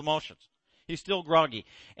going through the motions. He's still groggy.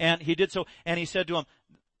 And he did so. And he said to him,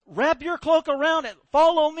 wrap your cloak around it.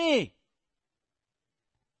 Follow me.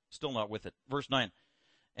 Still not with it. Verse 9.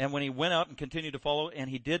 And when he went out and continued to follow, and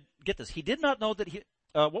he did not know that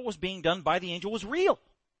what was being done by the angel was real.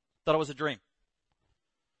 Thought it was a dream.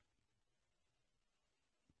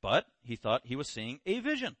 But he thought he was seeing a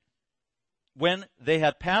vision. when they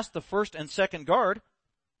had passed the first and second guard.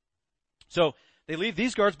 So they leave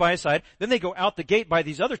these guards by his side. Then they go out the gate by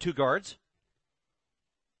these other two guards.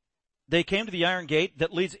 They came to the iron gate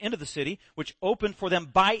that leads into the city, which opened for them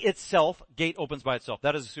by itself. Gate opens by itself.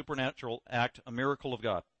 That is a supernatural act, a miracle of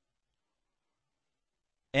God.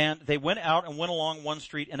 And they went out and went along one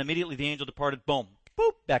street, and immediately the angel departed, boom,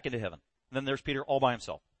 boop, back into heaven. And then there's Peter all by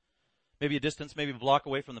himself. Maybe a distance, maybe a block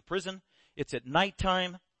away from the prison. It's at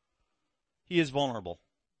nighttime. He is vulnerable.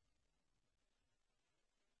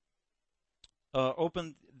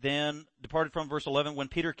 Opened, then departed from verse 11 when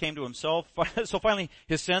Peter came to himself. So finally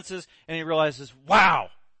his senses, and he realizes, wow,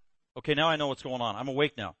 okay, now I know what's going on. I'm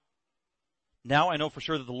awake now. Now I know for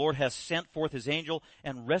sure that the Lord has sent forth his angel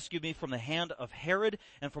and rescued me from the hand of Herod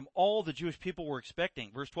and from all the Jewish people were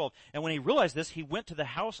expecting. Verse 12. And when he realized this, he went to the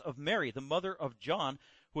house of Mary, the mother of John,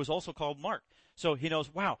 who was also called Mark. So he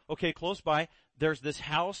knows, wow, okay, close by, there's this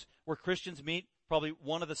house where Christians meet, probably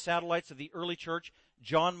one of the satellites of the early church,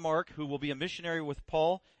 John Mark, who will be a missionary with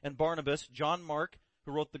Paul and Barnabas, John Mark,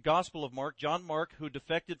 who wrote the Gospel of Mark, John Mark, who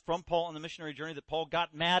defected from Paul on the missionary journey that Paul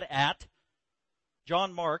got mad at.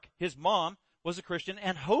 John Mark, his mom, was a Christian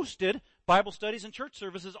and hosted Bible studies and church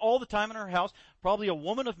services all the time in her house. Probably a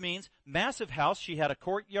woman of means, massive house. She had a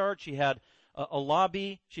courtyard, she had a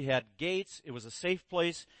lobby, she had gates. It was a safe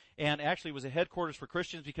place, and actually was a headquarters for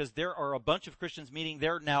Christians because there are a bunch of Christians meeting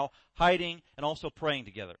there now, hiding and also praying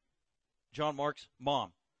together. John Mark's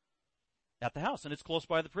mom at the house, and it's close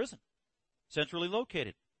by the prison, centrally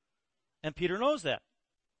located. And Peter knows that.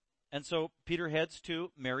 And so Peter heads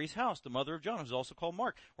to Mary's house, the mother of John, who's also called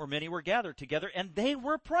Mark, where many were gathered together, and they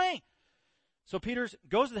were praying. So Peter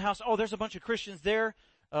goes to the house. Oh, there's a bunch of Christians there.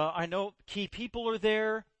 I know key people are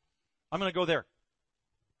there. I'm going to go there.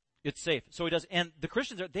 It's safe. So he does. And the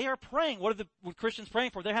Christians, they are praying. What are the Christians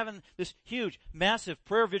praying for? They're having this huge, massive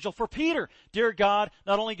prayer vigil for Peter. Dear God,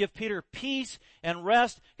 not only give Peter peace and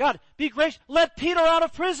rest. God, be gracious. Let Peter out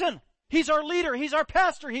of prison. He's our leader. He's our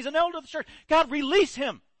pastor. He's an elder of the church. God, release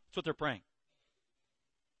him. That's what they're praying.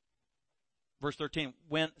 Verse 13.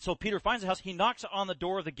 So Peter finds the house. He knocks on the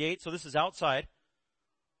door of the gate. So this is outside.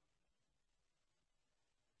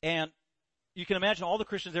 And you can imagine all the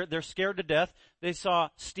Christians there. They're scared to death. They saw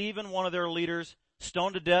Stephen, one of their leaders,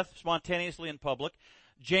 stoned to death spontaneously in public.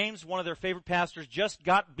 James, one of their favorite pastors, just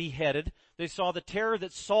got beheaded. They saw the terror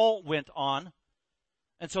that Saul went on.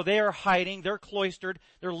 And so they are hiding. They're cloistered.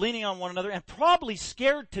 They're leaning on one another and probably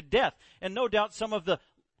scared to death. And no doubt some of the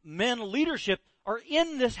men leadership are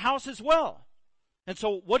in this house as well. And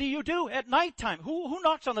so what do you do at nighttime? Who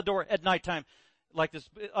knocks on the door at nighttime like this,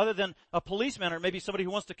 other than a policeman or maybe somebody who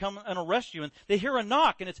wants to come and arrest you? And they hear a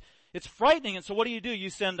knock, and it's frightening. And so what do? You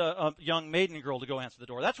send a young maiden girl to go answer the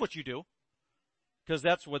door. That's what you do, because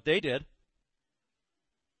that's what they did.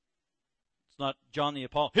 It's not John the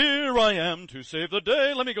Apostle. Here I am to save the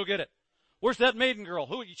day. Let me go get it. Where's that maiden girl?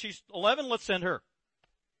 Who? She's 11. Let's send her.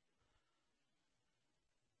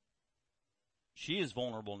 She is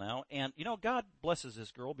vulnerable now. And, God blesses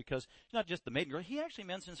this girl because she's not just the maiden girl. He actually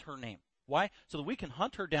mentions her name. Why? So that we can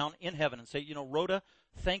hunt her down in heaven and say, Rhoda,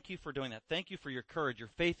 thank you for doing that. Thank you for your courage, your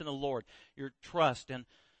faith in the Lord, your trust, and,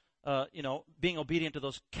 being obedient to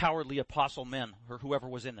those cowardly apostle men or whoever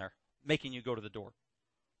was in there, making you go to the door.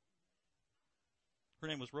 Her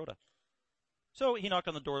name was Rhoda. So he knocked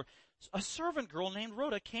on the door. A servant girl named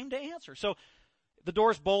Rhoda came to answer. So the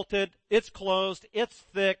door's bolted. It's closed. It's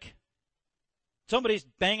thick. Somebody's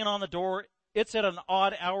banging on the door. It's at an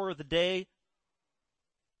odd hour of the day.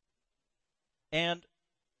 And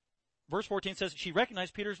verse 14 says she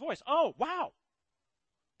recognized Peter's voice. Oh, wow.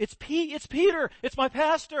 It's Peter. It's my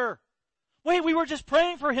pastor. Wait, we were just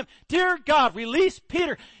praying for him. Dear God, release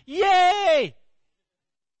Peter. Yay!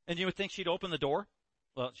 And you would think she'd open the door.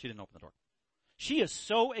 Well, she didn't open the door. She is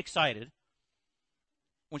so excited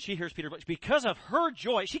when she hears Peter. Because of her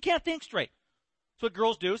joy, she can't think straight. That's what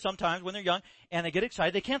girls do sometimes when they're young, and they get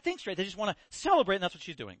excited. They can't think straight. They just want to celebrate, and that's what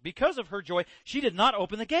she's doing. Because of her joy, she did not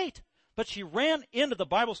open the gate. But she ran into the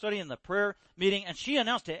Bible study and the prayer meeting, and she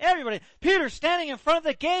announced to everybody, Peter's standing in front of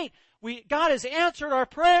the gate. God has answered our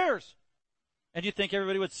prayers. And you'd think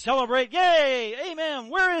everybody would celebrate. Yay! Amen!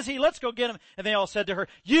 Where is he? Let's go get him. And they all said to her,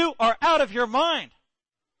 you are out of your mind.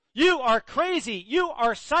 You are crazy. You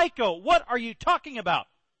are psycho. What are you talking about?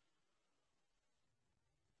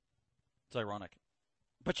 It's ironic.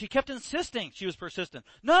 But she kept insisting. She was persistent.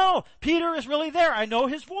 No, Peter is really there. I know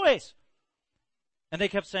his voice. And they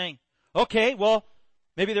kept saying, okay, well,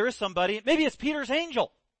 maybe there is somebody. Maybe it's Peter's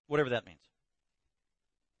angel. Whatever that means.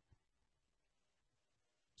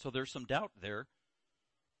 So there's some doubt there.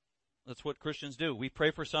 That's what Christians do. We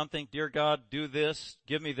pray for something, dear God, do this,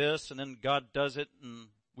 give me this, and then God does it, and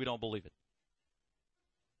we don't believe it.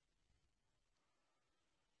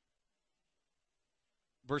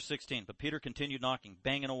 Verse 16, but Peter continued knocking,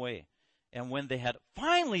 banging away. And when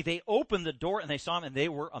finally they opened the door and they saw him, and they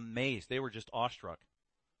were amazed. They were just awestruck.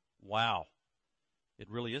 Wow. It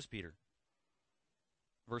really is Peter.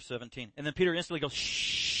 Verse 17. And then Peter instantly goes,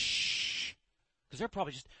 shh. Because they're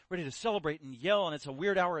probably just ready to celebrate and yell, and it's a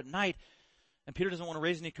weird hour at night. And Peter doesn't want to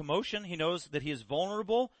raise any commotion. He knows that he is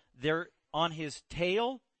vulnerable. They're on his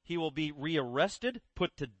tail. He will be rearrested,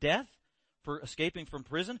 put to death for escaping from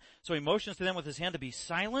prison. So he motions to them with his hand to be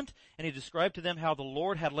silent, and he described to them how the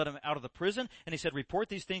Lord had let him out of the prison. And he said, report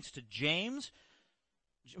these things to James.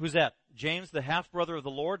 Who's that? James, the half-brother of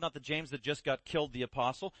the Lord, not the James that just got killed, the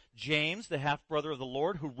apostle. James, the half-brother of the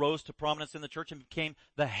Lord, who rose to prominence in the church and became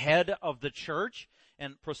the head of the church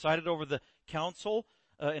and presided over the council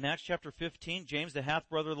in Acts chapter 15. James, the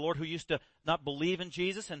half-brother of the Lord, who used to not believe in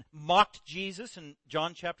Jesus and mocked Jesus in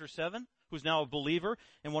John chapter 7, who's now a believer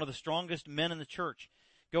and one of the strongest men in the church.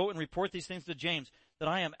 Go and report these things to James, that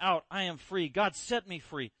I am out, I am free, God set me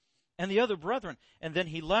free. And the other brethren. And then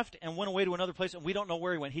he left and went away to another place, and we don't know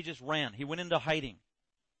where he went. He just ran. He went into hiding.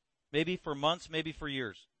 Maybe for months, maybe for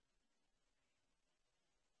years.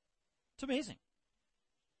 It's amazing.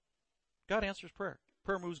 God answers prayer.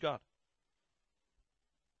 Prayer moves God.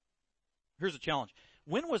 Here's a challenge.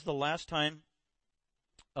 When was the last time,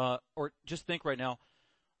 or just think right now,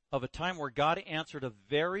 of a time where God answered a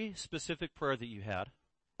very specific prayer that you had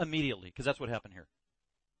immediately? Because that's what happened here.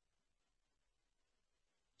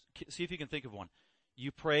 See if you can think of one.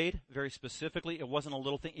 You prayed very specifically. It wasn't a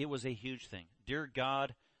little thing. It was a huge thing. Dear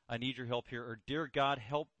God, I need your help here. Or, dear God,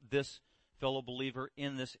 help this fellow believer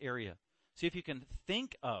in this area. See if you can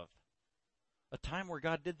think of a time where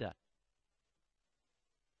God did that.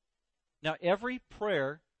 Now, every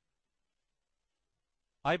prayer,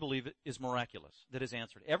 I believe, is miraculous, that is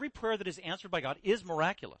answered. Every prayer that is answered by God is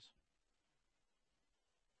miraculous.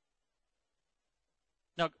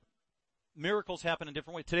 Now, miracles happen in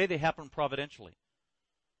different ways. Today they happen providentially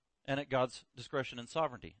and at God's discretion and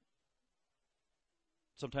sovereignty.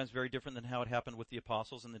 Sometimes very different than how it happened with the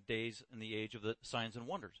apostles in the days and the age of the signs and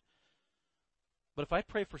wonders. But if I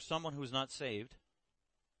pray for someone who is not saved,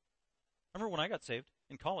 I remember when I got saved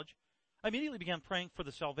in college, I immediately began praying for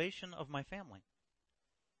the salvation of my family.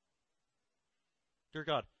 Dear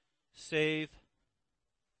God, save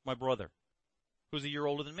my brother, who's a year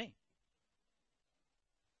older than me.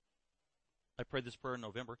 I prayed this prayer in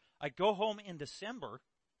November. I go home in December.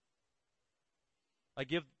 I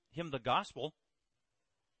give him the gospel.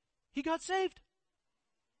 He got saved.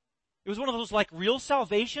 It was one of those like real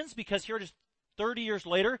salvations, because here just 30 years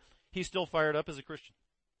later, he's still fired up as a Christian.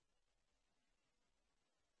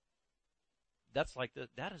 That's like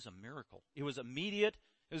that is a miracle. It was immediate.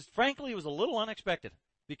 Frankly, it was a little unexpected,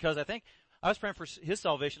 because I think I was praying for his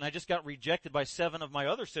salvation. I just got rejected by 7 of my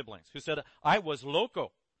other siblings who said, I was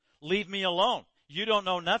loco. Leave me alone. You don't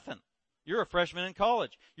know nothing. You're a freshman in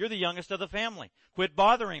college. You're the youngest of the family. Quit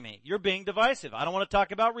bothering me. You're being divisive. I don't want to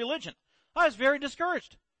talk about religion. I was very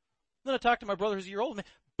discouraged. Then I talked to my brother who's a year older than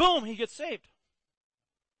me. Boom, he gets saved.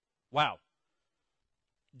 Wow.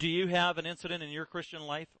 Do you have an incident in your Christian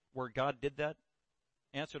life where God did that?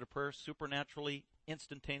 Answered a prayer supernaturally,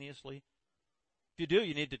 instantaneously? If you do,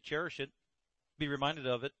 you need to cherish it. Be reminded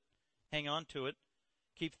of it. Hang on to it.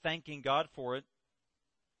 Keep thanking God for it.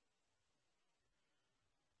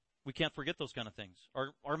 We can't forget those kind of things.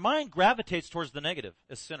 Our mind gravitates towards the negative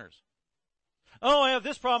as sinners. Oh, I have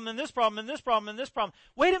this problem and this problem and this problem and this problem.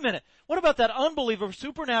 Wait a minute. What about that unbelievable,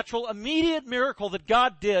 supernatural, immediate miracle that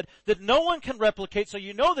God did that no one can replicate, so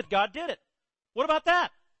you know that God did it? What about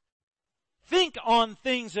that? Think on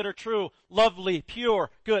things that are true, lovely,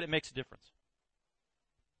 pure, good. It makes a difference.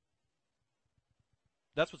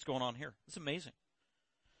 That's what's going on here. It's amazing.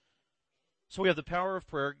 So we have the power of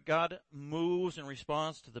prayer. God moves in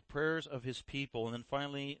response to the prayers of his people. And then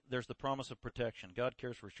finally, there's the promise of protection. God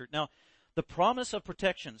cares for his church. Now, the promise of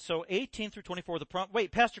protection. So 18 through 24,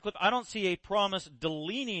 wait, Pastor Cliff, I don't see a promise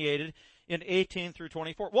delineated in 18 through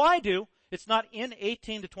 24. Well, I do. It's not in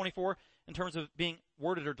 18 to 24 in terms of being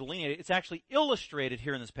worded or delineated. It's actually illustrated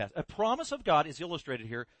here in this passage. A promise of God is illustrated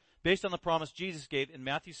here based on the promise Jesus gave in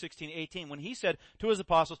Matthew 16:18 when he said to his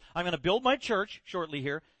apostles, I'm going to build my church shortly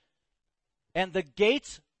here, and the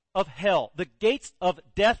gates of hell, the gates of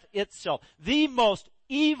death itself, the most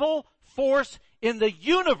evil force in the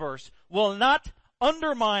universe, will not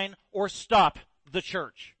undermine or stop the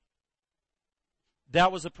church.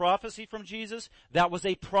 That was a prophecy from Jesus. That was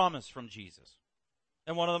a promise from Jesus.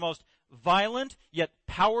 And one of the most violent yet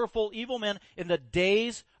powerful evil men in the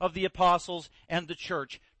days of the apostles and the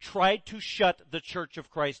church tried to shut the church of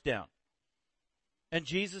Christ down. And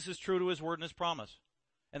Jesus is true to his word and his promise.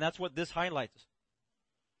 And that's what this highlights.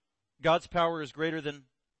 God's power is greater than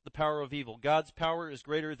the power of evil. God's power is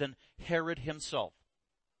greater than Herod himself.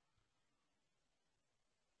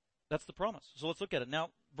 That's the promise. So let's look at it. Now,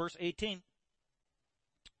 verse 18.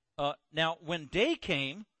 Now, when day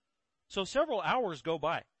came, so several hours go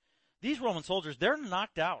by. These Roman soldiers, they're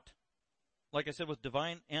knocked out. Like I said, with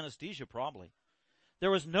divine anesthesia probably.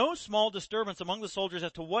 There was no small disturbance among the soldiers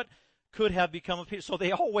as to what could have become of Peter. So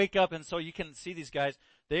they all wake up, and so you can see these guys,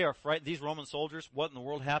 they are frightened. These Roman soldiers, what in the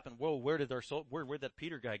world happened? Whoa, where'd that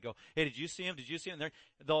Peter guy go? Hey, did you see him? Did you see him?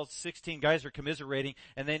 Those 16 guys are commiserating,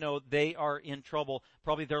 and they know they are in trouble.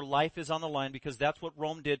 Probably their life is on the line, because that's what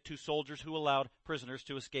Rome did to soldiers who allowed prisoners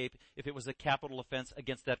to escape if it was a capital offense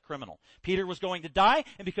against that criminal. Peter was going to die,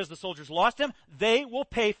 and because the soldiers lost him, they will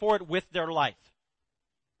pay for it with their life.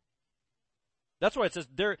 That's why it says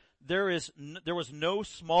there was no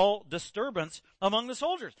small disturbance among the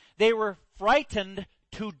soldiers. They were frightened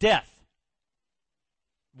to death.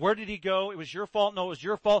 Where did he go? It was your fault. No, it was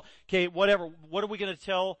your fault. Okay, whatever. What are we going to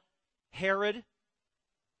tell Herod?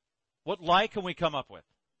 What lie can we come up with?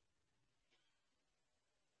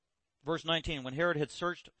 Verse 19, when Herod had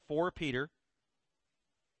searched for Peter,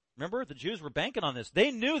 remember, the Jews were banking on this. They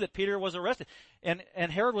knew that Peter was arrested, and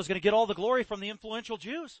Herod was going to get all the glory from the influential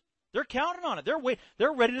Jews. They're counting on it.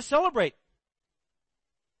 They're ready to celebrate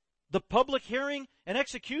the public hearing and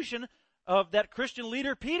execution of that Christian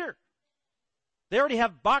leader, Peter. They already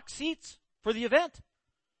have box seats for the event.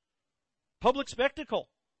 Public spectacle.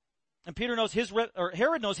 And Herod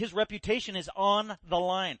knows his reputation is on the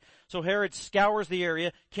line. So Herod scours the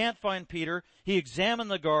area, can't find Peter. He examined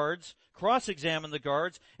the guards, cross-examined the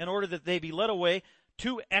guards in order that they be led away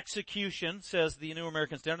to execution, says the New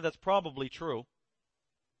American Standard. That's probably true.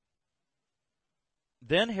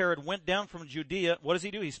 Then Herod went down from Judea. What does he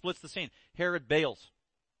do? He splits the scene. Herod bails.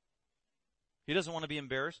 He doesn't want to be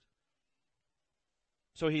embarrassed.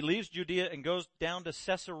 So he leaves Judea and goes down to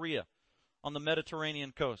Caesarea on the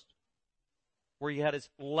Mediterranean coast, where he had his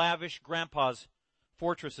lavish grandpa's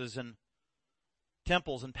fortresses and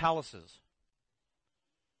temples and palaces.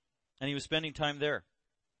 And he was spending time there.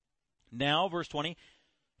 Now, verse 20,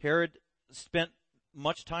 Herod spent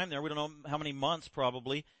much time there. We don't know how many months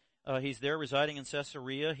probably. He's there residing in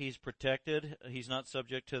Caesarea. He's protected. He's not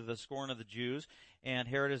subject to the scorn of the Jews. And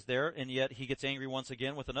Herod is there, and yet he gets angry once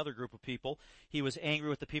again with another group of people. He was angry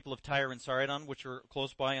with the people of Tyre and Sidon, which are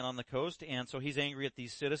close by and on the coast. And so he's angry at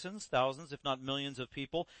these citizens, thousands, if not millions of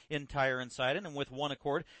people in Tyre and Sidon. And with one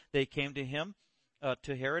accord, they came to him,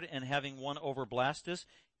 to Herod, and having won over Blastus,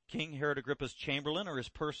 King Herod Agrippa's chamberlain, or his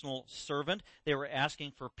personal servant, they were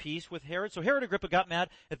asking for peace with Herod. So Herod Agrippa got mad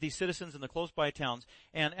at these citizens in the close-by towns,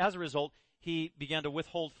 and as a result, he began to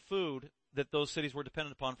withhold food that those cities were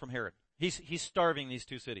dependent upon from Herod. He's starving these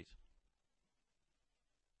two cities.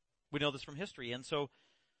 We know this from history, and so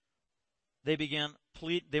they began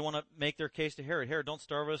they want to make their case to Herod. Herod, don't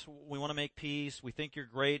starve us. We want to make peace. We think you're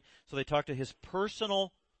great. So they talked to his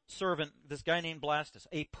personal servant, this guy named Blastus,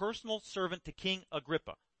 a personal servant to King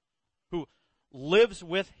Agrippa, who lives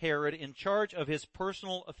with Herod in charge of his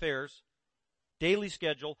personal affairs, daily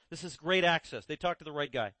schedule. This is great access. They talked to the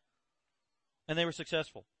right guy. And they were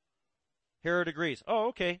successful. Herod agrees. Oh,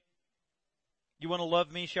 okay. You want to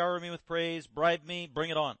love me, shower me with praise, bribe me, bring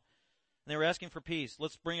it on. And they were asking for peace.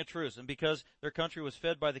 Let's bring a truce. And because their country was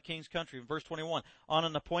fed by the king's country, in verse 21, on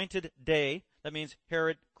an appointed day, that means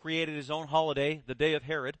Herod created his own holiday, the day of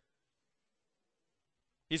Herod,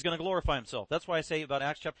 he's going to glorify himself. That's why I say about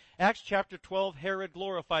Acts chapter 12, Herod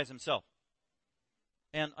glorifies himself.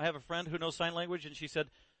 And I have a friend who knows sign language, and she said,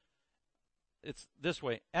 it's this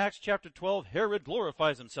way. Acts chapter 12, Herod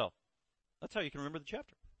glorifies himself. That's how you can remember the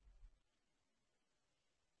chapter.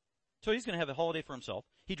 So he's going to have a holiday for himself.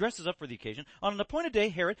 He dresses up for the occasion. On an appointed day,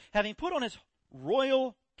 Herod, having put on his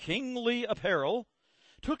royal kingly apparel,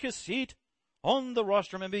 took his seat on the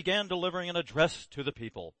rostrum and began delivering an address to the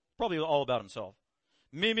people. Probably all about himself.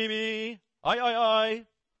 Me, I.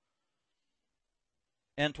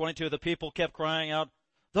 And 22, the people kept crying out,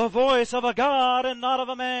 the voice of a God and not of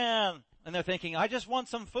a man. And they're thinking, I just want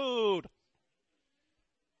some food.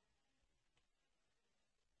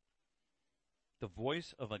 The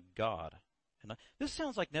voice of a God. And this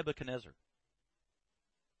sounds like Nebuchadnezzar.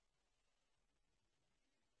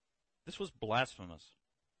 This was blasphemous.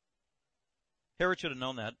 Herod should have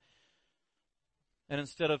known that. And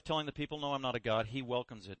instead of telling the people, no, I'm not a God, he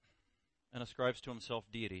welcomes it and ascribes to himself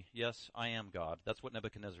deity. Yes, I am God. That's what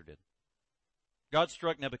Nebuchadnezzar did. God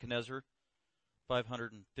struck Nebuchadnezzar,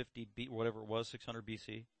 550 whatever it was, 600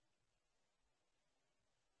 BC,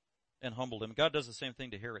 and humbled him. God does the same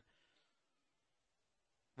thing to Herod.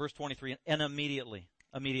 Verse 23, and immediately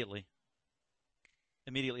at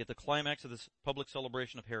the climax of this public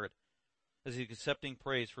celebration of Herod, as he's accepting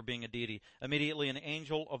praise for being a deity, immediately an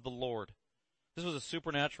angel of the Lord. This was a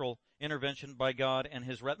supernatural intervention by God and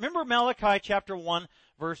his wrath. Remember Malachi chapter 1,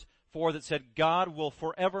 verse 4 that said, God will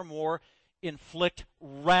forevermore inflict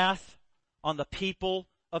wrath on the people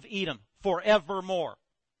of Edom. Forevermore.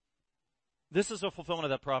 This is a fulfillment of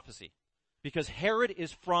that prophecy. Because Herod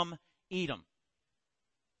is from Edom.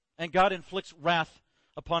 And God inflicts wrath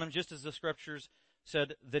upon him just as the scriptures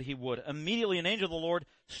said that he would. Immediately an angel of the Lord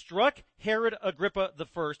struck Herod Agrippa the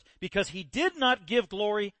first because he did not give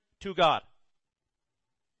glory to God.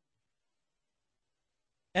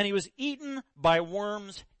 And he was eaten by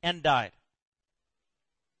worms and died.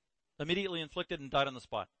 Immediately inflicted and died on the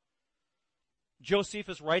spot.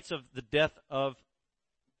 Josephus writes of the death of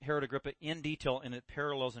Herod Agrippa in detail, and it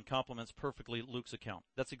parallels and complements perfectly Luke's account.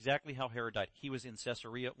 That's exactly how Herod died. He was in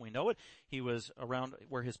Caesarea, we know it. He was around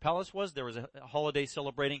where his palace was. There was a holiday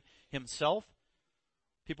celebrating himself.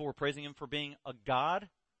 People were praising him for being a god.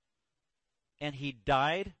 And he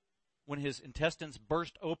died when his intestines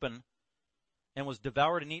burst open and was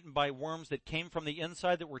devoured and eaten by worms that came from the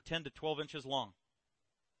inside that were 10 to 12 inches long.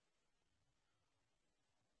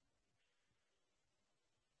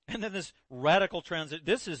 And then this radical transition.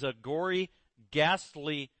 This is a gory,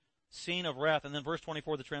 ghastly scene of wrath. And then verse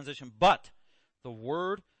 24, the transition. But the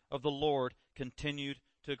word of the Lord continued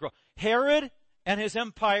to grow. Herod and his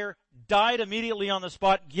empire died immediately on the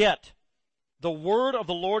spot, yet the word of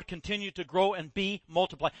the Lord continued to grow and be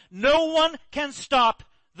multiplied. No one can stop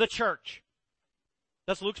the church.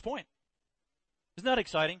 That's Luke's point. Isn't that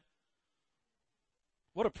exciting?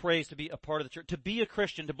 What a praise to be a part of the church, to be a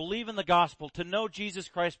Christian, to believe in the gospel, to know Jesus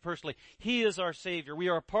Christ personally. He is our Savior. We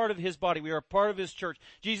are a part of His body. We are a part of His church.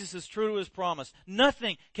 Jesus is true to His promise.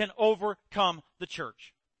 Nothing can overcome the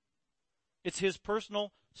church. It's His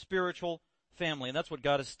personal, spiritual family, and that's what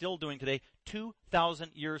God is still doing today,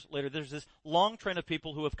 2,000 years later. There's this long train of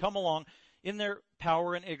people who have come along in their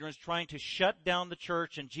power and ignorance trying to shut down the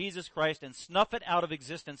church and Jesus Christ and snuff it out of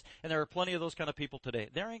existence, and there are plenty of those kind of people today.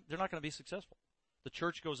 They're not going to be successful. The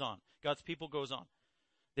church goes on. God's people goes on.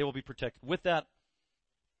 They will be protected. With that,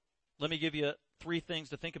 let me give you 3 things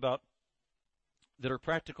to think about that are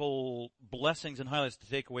practical blessings and highlights to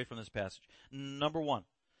take away from this passage. Number 1,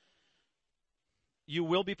 you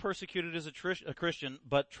will be persecuted as a Christian,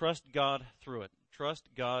 but trust God through it. Trust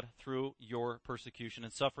God through your persecution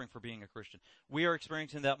and suffering for being a Christian. We are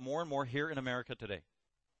experiencing that more and more here in America today.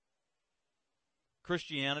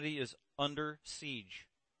 Christianity is under siege.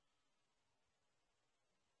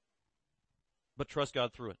 But trust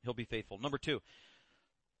God through it. He'll be faithful. Number 2,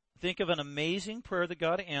 think of an amazing prayer that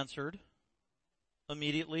God answered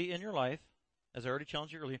immediately in your life, as I already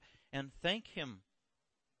challenged you earlier, and thank Him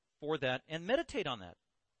for that and meditate on that.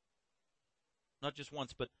 Not just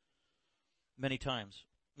once, but many times.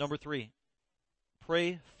 Number 3,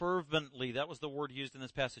 pray fervently. That was the word used in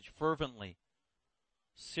this passage. Fervently.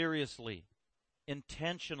 Seriously.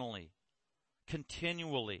 Intentionally.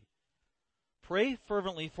 Continually. Pray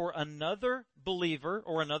fervently for another believer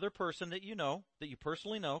or another person that you know, that you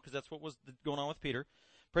personally know, because that's what was going on with Peter.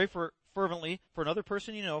 Pray fervently for another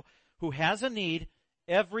person you know who has a need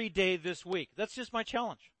every day this week. That's just my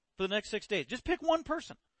challenge for the next 6 days. Just pick one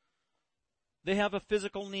person. They have a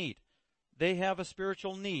physical need. They have a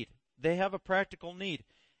spiritual need. They have a practical need.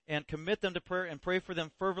 And commit them to prayer and pray for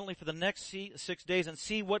them fervently for the next 6 days and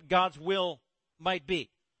see what God's will might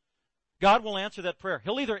be. God will answer that prayer.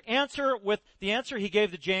 He'll either answer with the answer He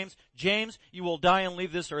gave to James, James, you will die and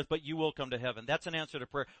leave this earth, but you will come to heaven. That's an answer to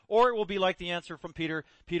prayer. Or it will be like the answer from Peter,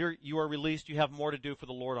 Peter, you are released, you have more to do for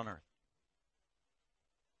the Lord on earth.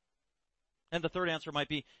 And the third answer might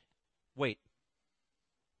be, wait.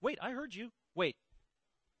 Wait, I heard you. Wait.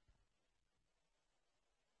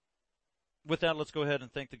 With that, let's go ahead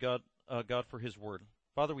and thank God for His word.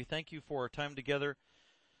 Father, we thank you for our time together.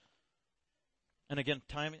 And again,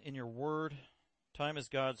 time in your word, time as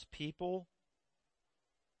God's people,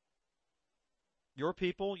 your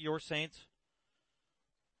saints,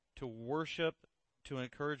 to worship, to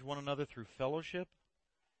encourage one another through fellowship.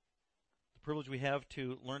 The privilege we have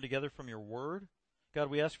to learn together from your word. God,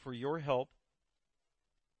 we ask for your help.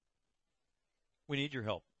 We need your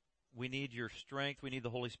help. We need your strength. We need the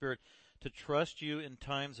Holy Spirit to trust you in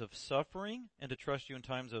times of suffering and to trust you in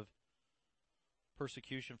times of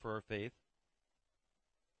persecution for our faith.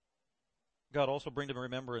 God, also bring to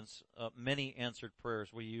remembrance many answered prayers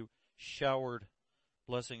where you showered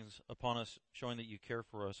blessings upon us, showing that you care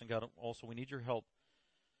for us. And God, also we need your help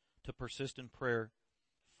to persist in prayer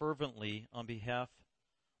fervently on behalf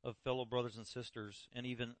of fellow brothers and sisters and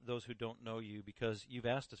even those who don't know you, because you've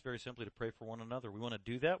asked us very simply to pray for one another. We want to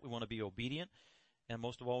do that. We want to be obedient. And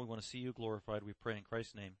most of all, we want to see you glorified. We pray in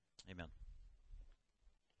Christ's name. Amen.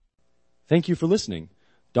 Thank you for listening.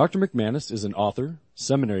 Dr. McManus is an author,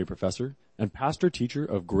 seminary professor, and pastor-teacher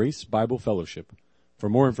of Grace Bible Fellowship. For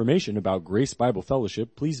more information about Grace Bible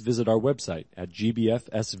Fellowship, please visit our website at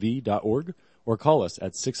gbfsv.org or call us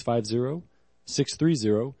at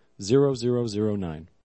 650-630-0009.